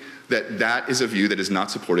think that is a view that is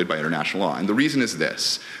not supported by international law. And the reason is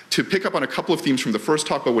this: to pick up on a couple of themes from the first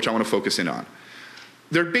talk, but which I want to focus in on.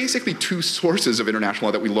 There are basically two sources of international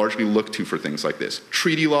law that we largely look to for things like this: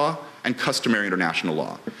 treaty law and customary international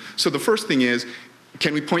law. So the first thing is,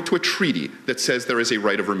 can we point to a treaty that says there is a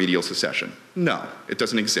right of remedial secession? No, it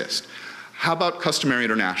doesn't exist. How about customary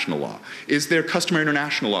international law? Is there customary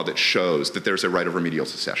international law that shows that there's a right of remedial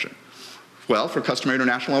secession? Well, for customary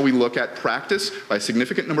international law, we look at practice by a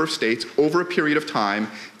significant number of states over a period of time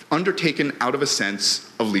undertaken out of a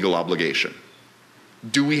sense of legal obligation.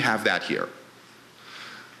 Do we have that here?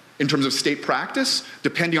 In terms of state practice,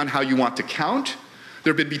 depending on how you want to count,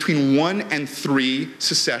 there have been between 1 and 3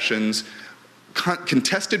 secessions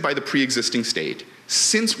contested by the pre-existing state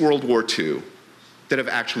since World War II that have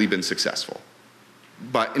actually been successful,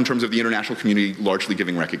 but in terms of the international community largely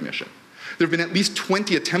giving recognition. There have been at least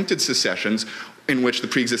 20 attempted secessions in which the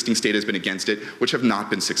pre-existing state has been against it, which have not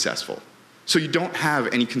been successful. So you don't have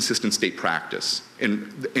any consistent state practice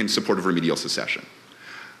in support of remedial secession.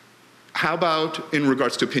 How about in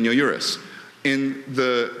regards to opinio juris? In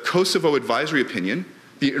the Kosovo advisory opinion,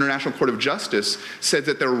 the International Court of Justice said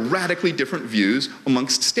that there are radically different views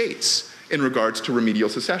amongst states in regards to remedial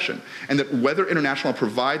secession, and that whether international law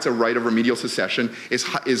provides a right of remedial secession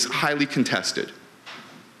is highly contested.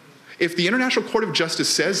 If the International Court of Justice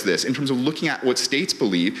says this in terms of looking at what states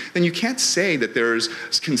believe, then you can't say that there's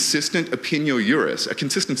consistent opinio juris, a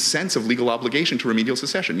consistent sense of legal obligation to remedial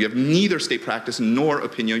secession. You have neither state practice nor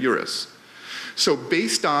opinio juris. So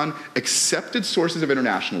based on accepted sources of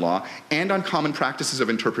international law and on common practices of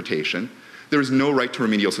interpretation, there is no right to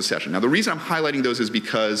remedial secession. Now, the reason I'm highlighting those is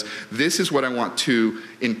because this is what I want to,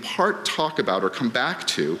 in part, talk about or come back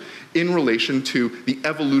to in relation to the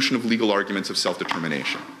evolution of legal arguments of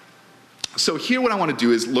self-determination. So here what I want to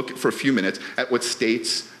do is look for a few minutes at what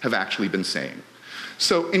states have actually been saying.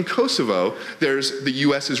 So in Kosovo, there's the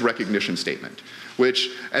US's recognition statement,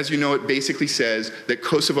 which, as you know, it basically says that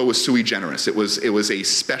Kosovo was sui generis. It was a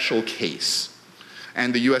special case.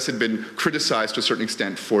 And the US had been criticized to a certain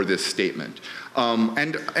extent for this statement.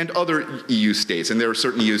 And other EU states, and there are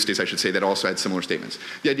certain EU states, I should say, that also had similar statements.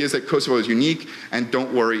 The idea is that Kosovo is unique, and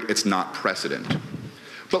don't worry, it's not precedent.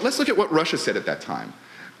 But let's look at what Russia said at that time.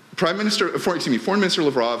 Foreign Minister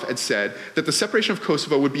Lavrov had said that the separation of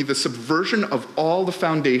Kosovo would be the subversion of all the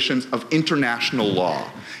foundations of international law.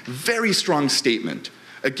 Very strong statement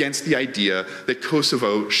against the idea that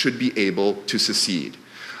Kosovo should be able to secede.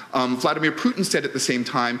 Vladimir Putin said at the same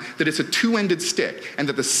time that it's a two-ended stick, and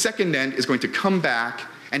that the second end is going to come back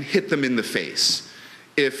and hit them in the face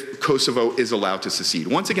if Kosovo is allowed to secede.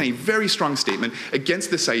 Once again, a very strong statement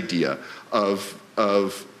against this idea of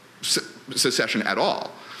secession at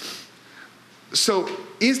all. So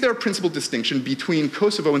is there a principal distinction between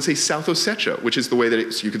Kosovo and, say, South Ossetia, which is the way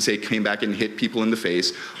that you could say came back and hit people in the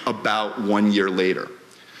face about 1 year later?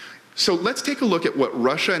 So let's take a look at what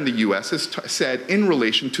Russia and the US has said in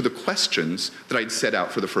relation to the questions that I'd set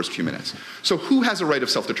out for the first few minutes. So who has a right of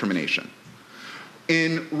self-determination?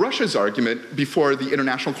 In Russia's argument before the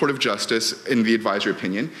International Court of Justice in the advisory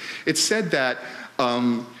opinion, it said that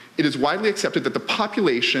it is widely accepted that the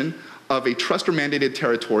population of a trust or mandated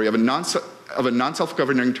territory, of a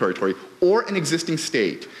non-self-governing territory, or an existing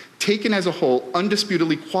state, taken as a whole,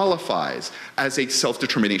 undisputedly qualifies as a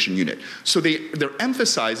self-determination unit. So they're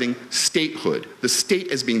emphasizing statehood, the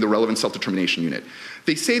state as being the relevant self-determination unit.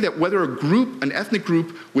 They say that whether a group, an ethnic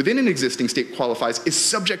group within an existing state qualifies is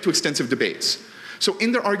subject to extensive debates. So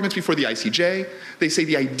in their arguments before the ICJ, they say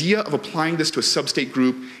the idea of applying this to a sub-state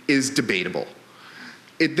group is debatable.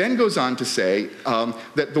 It then goes on to say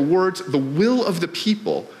that the words, the will of the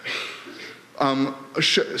people,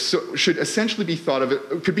 should essentially be thought of,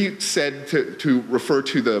 it could be said to refer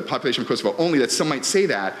to the population of Kosovo only, that some might say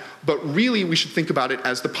that, but really we should think about it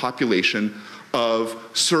as the population of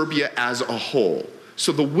Serbia as a whole.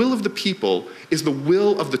 So the will of the people is the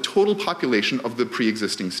will of the total population of the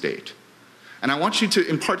pre-existing state. And I want you to,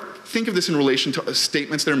 in part, think of this in relation to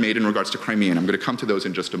statements that are made in regards to Crimea, and I'm going to come to those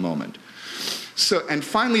in just a moment. So, and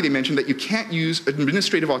finally, they mentioned that you can't use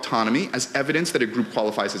administrative autonomy as evidence that a group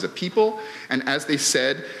qualifies as a people, and as they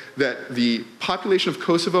said, that the population of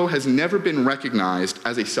Kosovo has never been recognized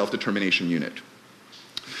as a self-determination unit.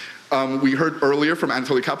 We heard earlier from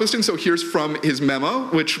Anatoly Kapustin, so here's from his memo,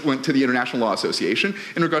 which went to the International Law Association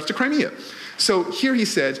in regards to Crimea. So here he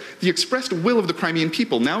says, the expressed will of the Crimean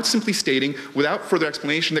people. Now it's simply stating, without further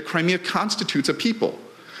explanation, that Crimea constitutes a people.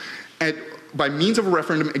 And by means of a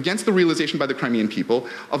referendum against the realization by the Crimean people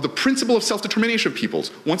of the principle of self-determination of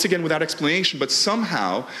peoples, once again without explanation, but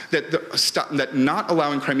somehow that not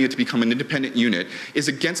allowing Crimea to become an independent unit is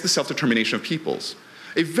against the self-determination of peoples.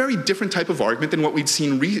 A very different type of argument than what we'd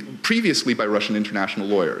seen previously by Russian international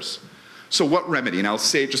lawyers. So what remedy? And I'll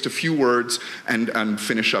say just a few words and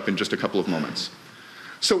finish up in just a couple of moments.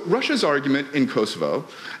 So Russia's argument in Kosovo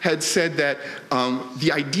had said that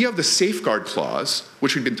the idea of the safeguard clause,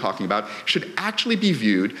 which we've been talking about, should actually be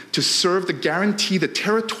viewed to serve to guarantee the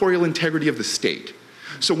territorial integrity of the state.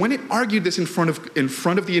 So when it argued this in front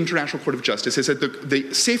of the International Court of Justice, it said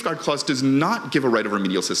the safeguard clause does not give a right of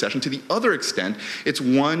remedial secession. To the other extent, it's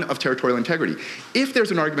one of territorial integrity. If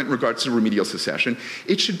there's an argument in regards to remedial secession,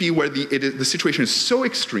 it should be where the situation is so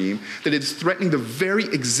extreme that it is threatening the very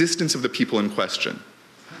existence of the people in question.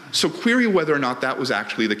 So query whether or not that was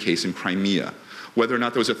actually the case in Crimea, whether or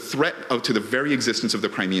not there was a threat to the very existence of the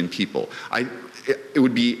Crimean people. It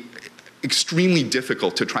would be extremely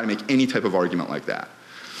difficult to try to make any type of argument like that.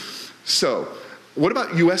 So what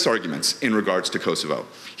about US arguments in regards to Kosovo?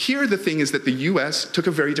 Here the thing is that the US took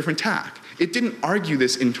a very different tack. It didn't argue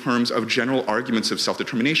this in terms of general arguments of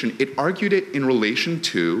self-determination. It argued it in relation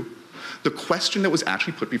to the question that was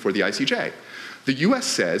actually put before the ICJ. The US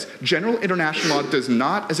says general international law does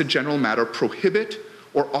not, as a general matter, prohibit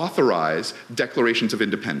or authorize declarations of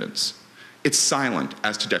independence. It's silent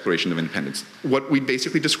as to declaration of independence, what we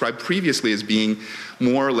basically described previously as being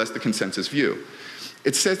more or less the consensus view.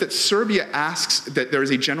 It says that Serbia asks that there is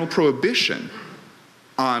a general prohibition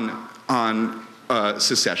on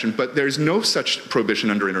secession, but there's no such prohibition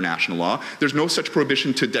under international law. There's no such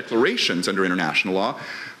prohibition to declarations under international law.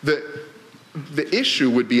 The issue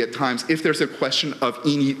would be at times if there's a question of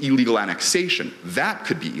illegal annexation. That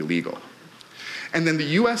could be illegal. And then the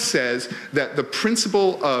US says that the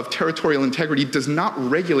principle of territorial integrity does not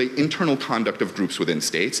regulate internal conduct of groups within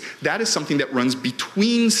states. That is something that runs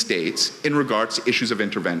between states in regards to issues of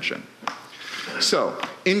intervention. So,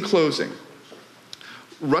 in closing,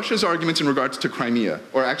 Russia's arguments in regards to Crimea,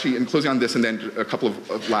 or actually in closing on this and then a couple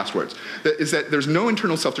of last words, is that there's no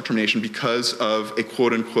internal self-determination because of a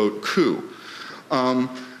quote-unquote coup.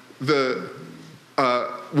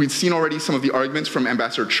 We've seen already some of the arguments from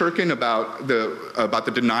Ambassador Churkin about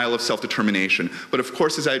the denial of self-determination. But of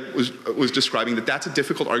course, as I was describing, that's a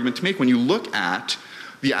difficult argument to make when you look at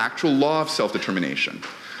the actual law of self-determination.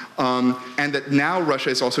 And that now Russia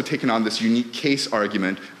has also taken on this unique case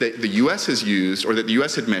argument that the US has used, or that the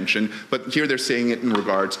US had mentioned, but here they're saying it in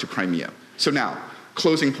regards to Crimea. So now,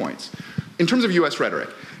 closing points. In terms of US rhetoric,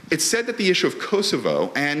 it's said that the issue of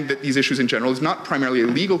Kosovo, and that these issues in general, is not primarily a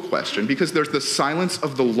legal question because there's the silence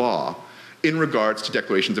of the law in regards to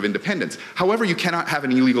declarations of independence. However, you cannot have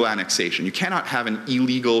an illegal annexation. You cannot have an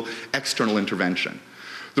illegal external intervention.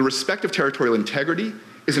 The respect of territorial integrity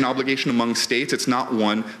is an obligation among states. It's not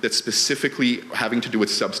one that's specifically having to do with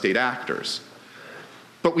sub-state actors.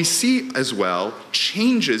 But we see as well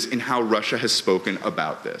changes in how Russia has spoken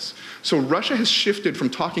about this. So Russia has shifted from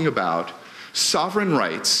talking about sovereign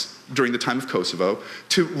rights during the time of Kosovo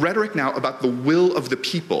to rhetoric now about the will of the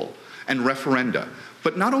people and referenda.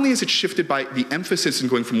 But not only is it shifted by the emphasis in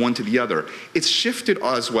going from one to the other, it's shifted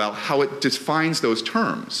as well how it defines those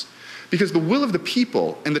terms. Because the will of the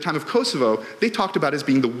people in the time of Kosovo, they talked about as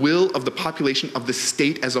being the will of the population of the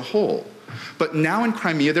state as a whole. But now in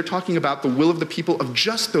Crimea, they're talking about the will of the people of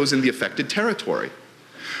just those in the affected territory.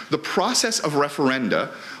 The process of referenda,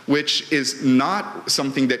 which is not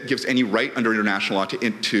something that gives any right under international law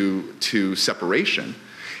to separation,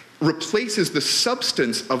 replaces the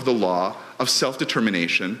substance of the law of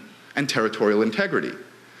self-determination and territorial integrity.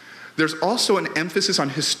 There's also an emphasis on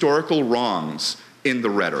historical wrongs in the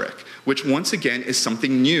rhetoric, which once again is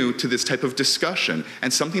something new to this type of discussion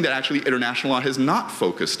and something that actually international law has not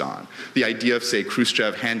focused on. The idea of, say,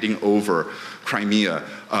 Khrushchev handing over Crimea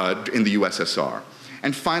in the USSR.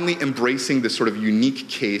 And finally, embracing this sort of unique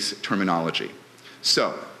case terminology.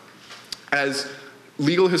 So, as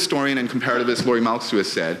legal historian and comparativist Lori Malksu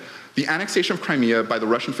has said, the annexation of Crimea by the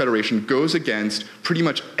Russian Federation goes against pretty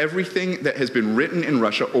much everything that has been written in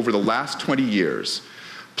Russia over the last 20 years,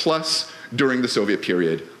 plus during the Soviet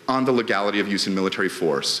period, on the legality of use in military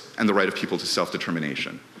force and the right of people to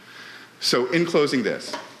self-determination. So in closing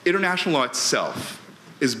this, international law itself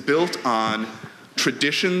is built on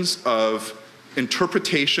traditions of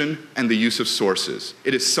interpretation and the use of sources.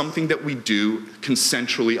 It is something that we do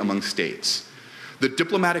consensually among states. The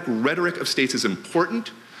diplomatic rhetoric of states is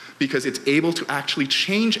important because it's able to actually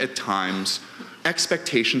change at times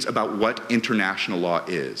expectations about what international law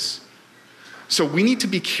is. So we need to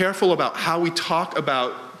be careful about how we talk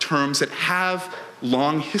about terms that have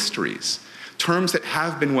long histories, terms that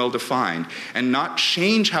have been well defined, and not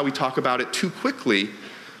change how we talk about it too quickly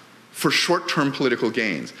for short-term political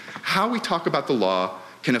gains. How we talk about the law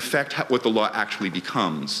can affect what the law actually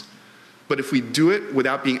becomes. But if we do it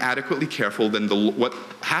without being adequately careful, then what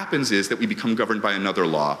happens is that we become governed by another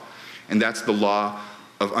law, and that's the law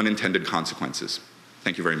of unintended consequences.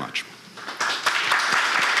 Thank you very much.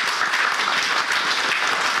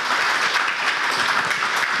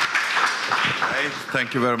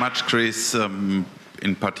 Thank you very much, Chris,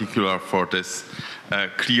 in particular for this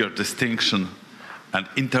clear distinction and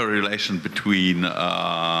interrelation between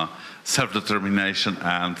self-determination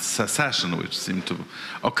and secession, which seem to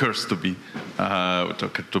occurs to be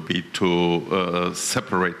two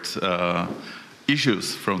separate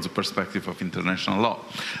issues from the perspective of international law.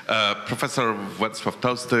 Professor Władysław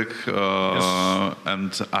Tolstykh yes.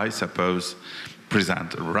 And I suppose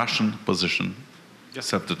present a Russian position, yes.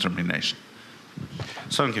 Self-determination.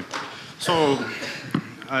 Thank you. So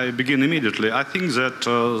I begin immediately. I think that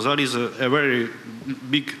there is a very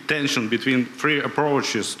big tension between three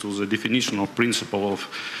approaches to the definition of principle of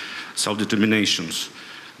self-determinations.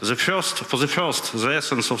 For the first, the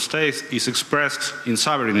essence of state is expressed in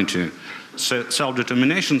sovereignty.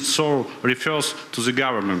 Self-determination so refers to the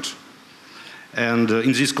government. And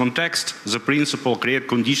in this context, the principle creates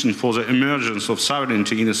conditions for the emergence of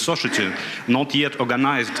sovereignty in a society not yet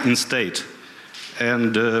organized in state,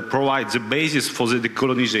 and provides the basis for the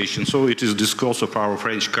decolonization. So it is discourse of our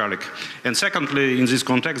French colleague. And secondly, in this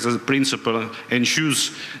context, the principle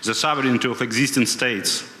ensures the sovereignty of existing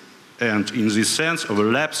states, and in this sense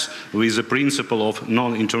overlaps with the principle of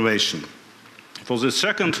non-intervention. For the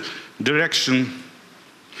second direction,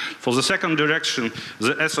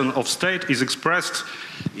 the essence of state is expressed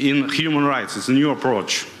in human rights. It's a new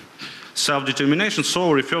approach. Self-determination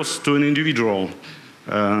so refers to an individual.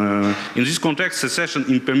 In this context, secession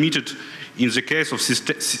is permitted in the case of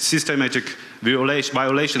systematic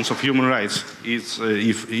violations of human rights. It's,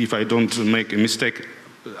 if I don't make a mistake,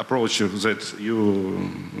 approach that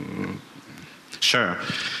you share.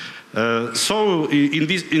 So in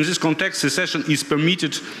this context, secession is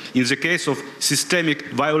permitted in the case of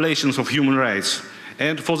systemic violations of human rights.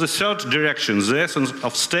 And for the third direction, the essence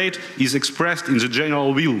of state is expressed in the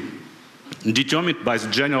general will, determined by the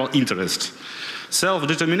general interest.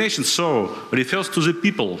 Self-determination, so, refers to the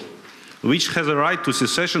people, which has a right to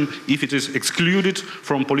secession if it is excluded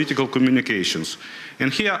from political communications.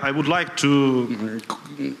 And here I would like to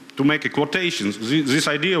make a quotation. This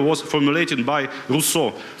idea was formulated by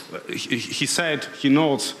Rousseau. He said, he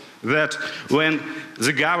notes, that when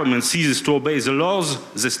the government ceases to obey the laws,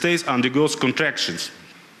 the state undergoes contractions.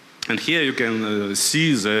 And here you can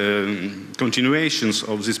see the continuations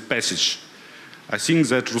of this passage. I think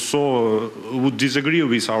that Rousseau would disagree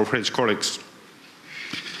with our French colleagues.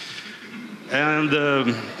 And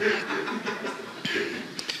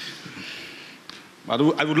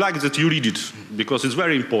I would like that you read it, because it's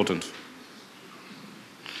very important.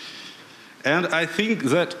 And I think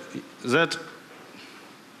that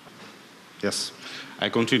yes, I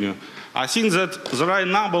continue. I think that there are a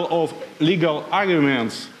number of legal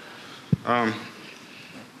arguments by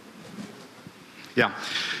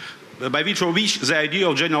which the idea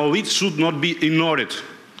of general will should not be ignored.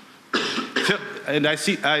 And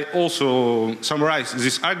I also summarize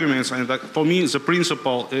these arguments, and for me the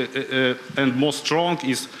principle and most strong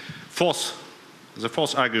is the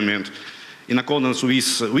fourth argument, in accordance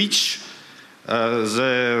with which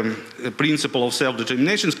the principle of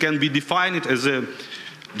self-determination can be defined as a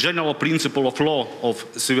general principle of law of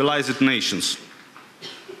civilized nations.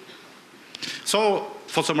 So,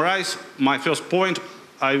 for summarize my first point,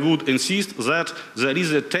 I would insist that there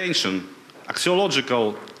is a tension,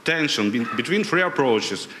 axiological tension between three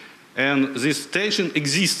approaches, and this tension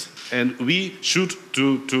exists, and we should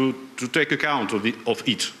to take account of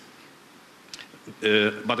it.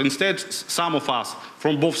 But instead, some of us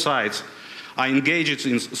from both sides are engaged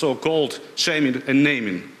in so-called shaming and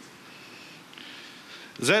naming.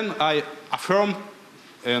 Then I affirm,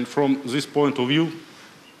 and from this point of view,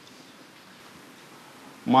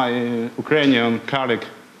 my Ukrainian colleague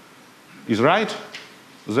is right,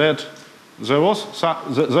 that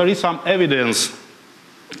there is some evidence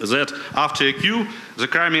that after a coup, the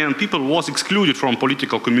Crimean people was excluded from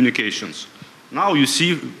political communications. Now you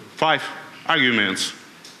see 5 arguments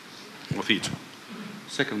of it.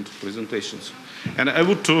 Second presentations. And I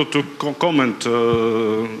would to comment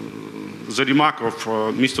the remark of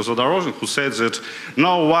Mr. Theodore, who said that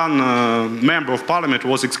no one member of parliament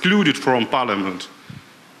was excluded from parliament.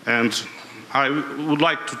 And I would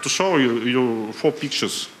like to show you 4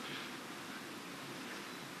 pictures.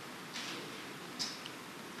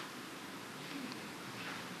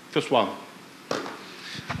 First one.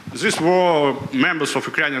 These were members of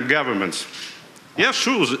Ukrainian governments. Yes,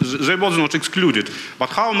 sure, they was not excluded. But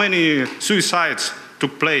how many suicides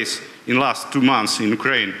took place in the last 2 months in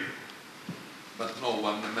Ukraine? But no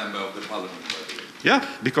one member of the parliament. Yeah,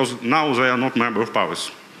 because now they are not member of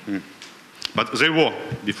powers. But they were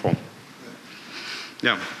before.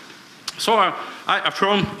 Yeah. So I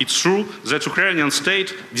affirm it's true that Ukrainian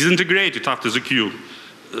state disintegrated after the coup.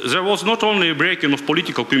 There was not only a breaking of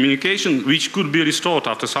political communication, which could be restored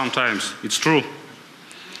after some times. It's true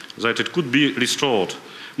that it could be restored.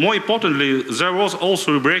 More importantly, there was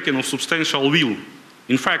also a breaking of substantial will.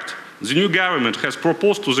 In fact, the new government has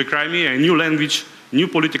proposed to the Crimea a new language, new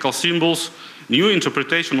political symbols, new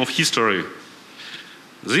interpretation of history.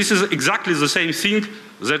 This is exactly the same thing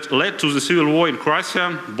that led to the civil war in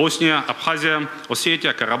Croatia, Bosnia, Abkhazia,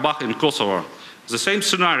 Ossetia, Karabakh, and Kosovo. The same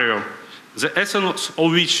scenario, the essence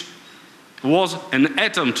of which was an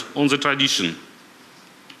attempt on the tradition.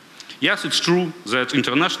 Yes, it's true that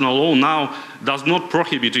international law now does not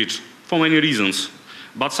prohibit it for many reasons,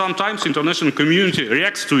 but sometimes international community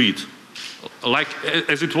reacts to it, like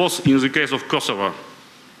as it was in the case of Kosovo.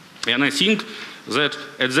 And I think that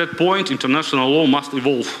at that point international law must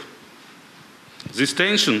evolve. This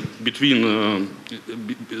tension between,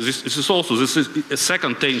 this is also the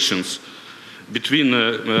second tensions between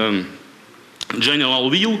general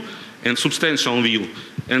will and substantial will.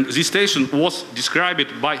 And this tension was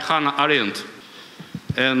described by Hannah Arendt.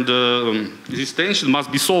 And this tension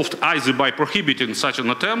must be solved either by prohibiting such an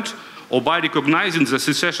attempt or by recognizing the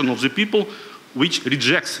secession of the people which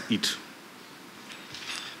rejects it.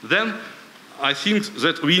 Then I think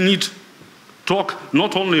that we need to talk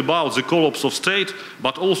not only about the collapse of state,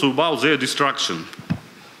 but also about their destruction.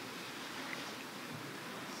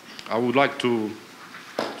 I would like to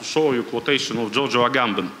show you a quotation of Giorgio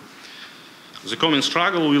Agamben. The common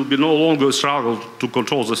struggle will be no longer a struggle to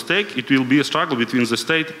control the state, it will be a struggle between the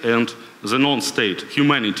state and the non-state,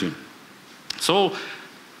 humanity. So,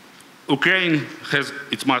 Ukraine has,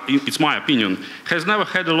 it's my opinion, has never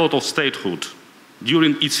had a lot of statehood.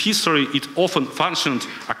 During its history, it often functioned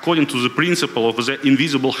according to the principle of the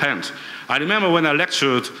invisible hand. I remember when I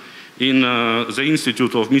lectured in the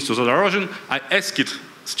Institute of Mr. Zadorozhin, I asked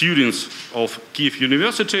students of Kiev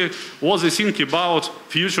University what they think about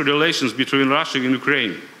future relations between Russia and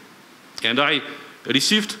Ukraine. And I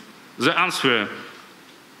received the answer,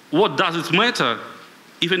 what does it matter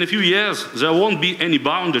if in a few years there won't be any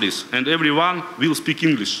boundaries and everyone will speak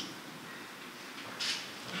English?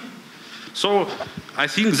 So I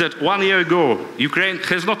think that 1 year ago, Ukraine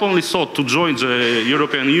has not only sought to join the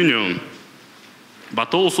European Union,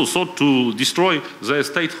 but also sought to destroy their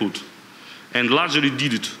statehood, and largely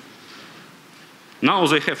did it. Now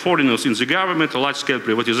they have foreigners in the government, a large-scale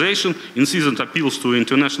privatization, incessant appeals to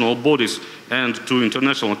international bodies and to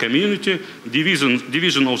international community,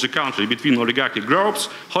 division of the country between oligarchic groups,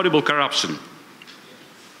 horrible corruption.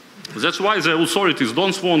 That's why the authorities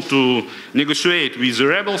don't want to negotiate with the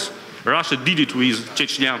rebels. Russia did it with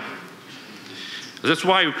Chechnya. That's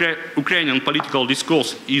why Ukrainian political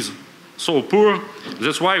discourse is so poor.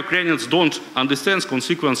 That's why Ukrainians don't understand the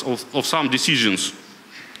consequence of some decisions,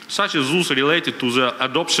 such as those related to the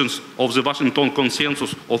adoptions of the Washington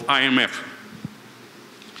Consensus of IMF.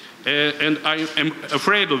 And I am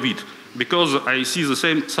afraid of it because I see the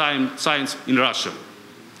same signs in Russia.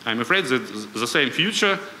 I'm afraid that the same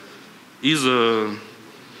future is,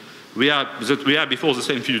 we are before the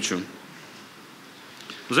same future.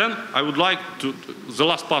 Then I would like to, the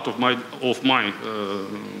last part of my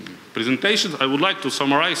presentation, I would like to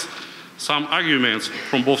summarize some arguments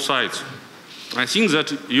from both sides. I think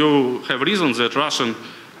that you have reason that Russian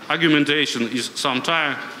argumentation is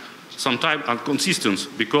sometimes inconsistent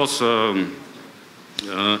because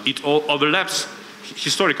it overlaps,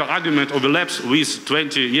 historical argument overlaps with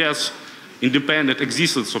 20 years independent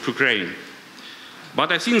existence of Ukraine.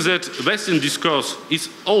 But I think that Western discourse is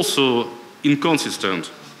also inconsistent.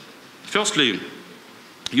 Firstly,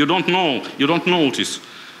 you don't notice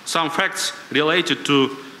some facts related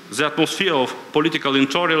to the atmosphere of political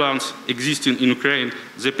intolerance existing in Ukraine,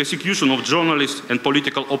 the persecution of journalists and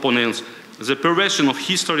political opponents, the perversion of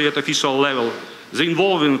history at official level, the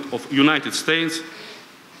involvement of United States,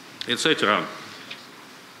 etc.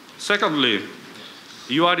 Secondly,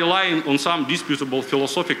 you are relying on some disputable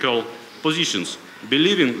philosophical positions,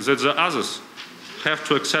 believing that the others have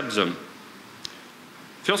to accept them.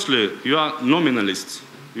 Firstly, you are nominalists.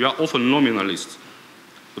 You are often nominalists.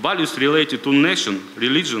 The values related to nation,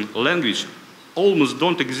 religion, language almost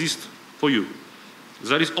don't exist for you.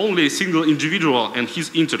 There is only a single individual and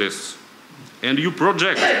his interests. And you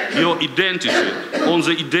project your identity on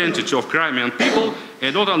the identity of Crimean people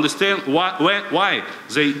and don't understand why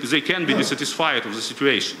they can be dissatisfied with the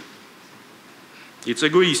situation. It's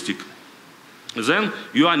egoistic. Then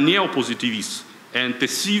you are neo-positivists and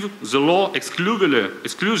perceive the law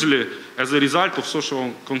exclusively as a result of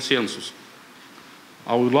social consensus.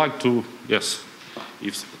 I would like to, yes,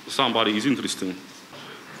 if somebody is interested.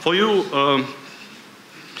 For you,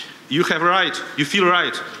 you have right, you feel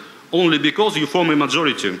right, only because you form a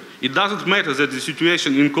majority. It doesn't matter that the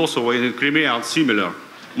situation in Kosovo and in Crimea are similar.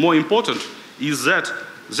 More important is that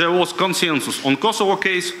there was consensus on Kosovo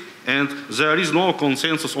case and there is no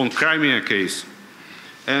consensus on Crimea case.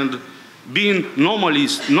 And being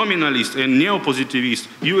nominalist and neo-positivist,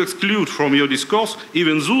 you exclude from your discourse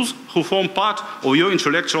even those who form part of your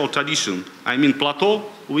intellectual tradition. I mean Plato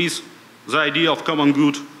with the idea of common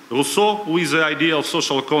good, Rousseau with the idea of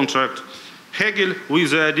social contract, Hegel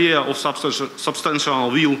with the idea of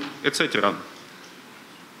substantial will, etc.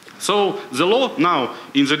 So the law now,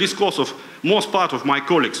 in the discourse of most part of my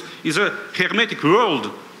colleagues, is a hermetic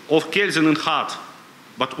world of Kelsen and Hart.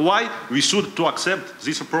 But why we should to accept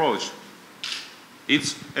this approach?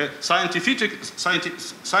 It's a scientific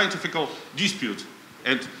dispute,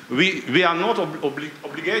 and we are not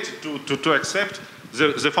obligated to accept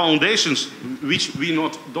the foundations which we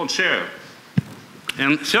don't share.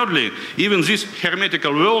 And thirdly, even this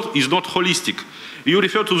hermetical world is not holistic. You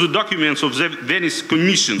refer to the documents of the Venice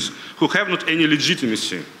commissions who have not any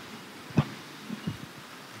legitimacy.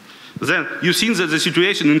 Then you think that the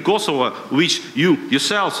situation in Kosovo, which you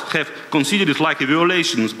yourselves have considered like a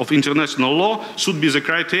violation of international law, should be the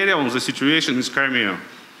criteria on the situation in Crimea.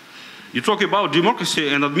 You talk about democracy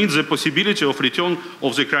and admit the possibility of return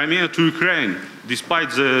of the Crimea to Ukraine,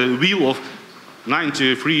 despite the will of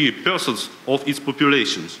 93% of its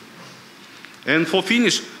populations. And for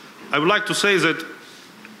finish, I would like to say that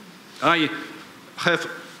I have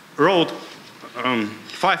wrote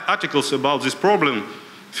 5 articles about this problem,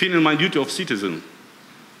 feeling my duty of citizen.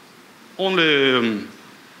 Only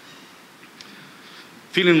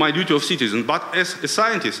feeling my duty of citizen, but as a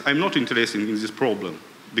scientist, I'm not interested in this problem.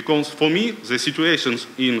 Because for me, the situation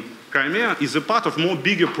in Crimea is a part of more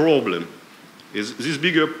bigger problem. This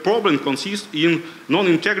bigger problem consists in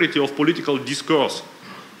non-integrity of political discourse.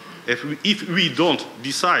 If we don't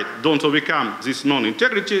decide, don't overcome this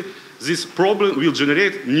non-integrity, this problem will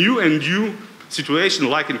generate new and new situations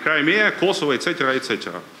like in Crimea, Kosovo, etc.,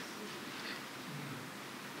 etc.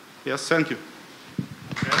 Yes, thank you.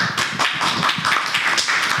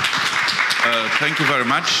 Thank you very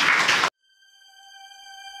much.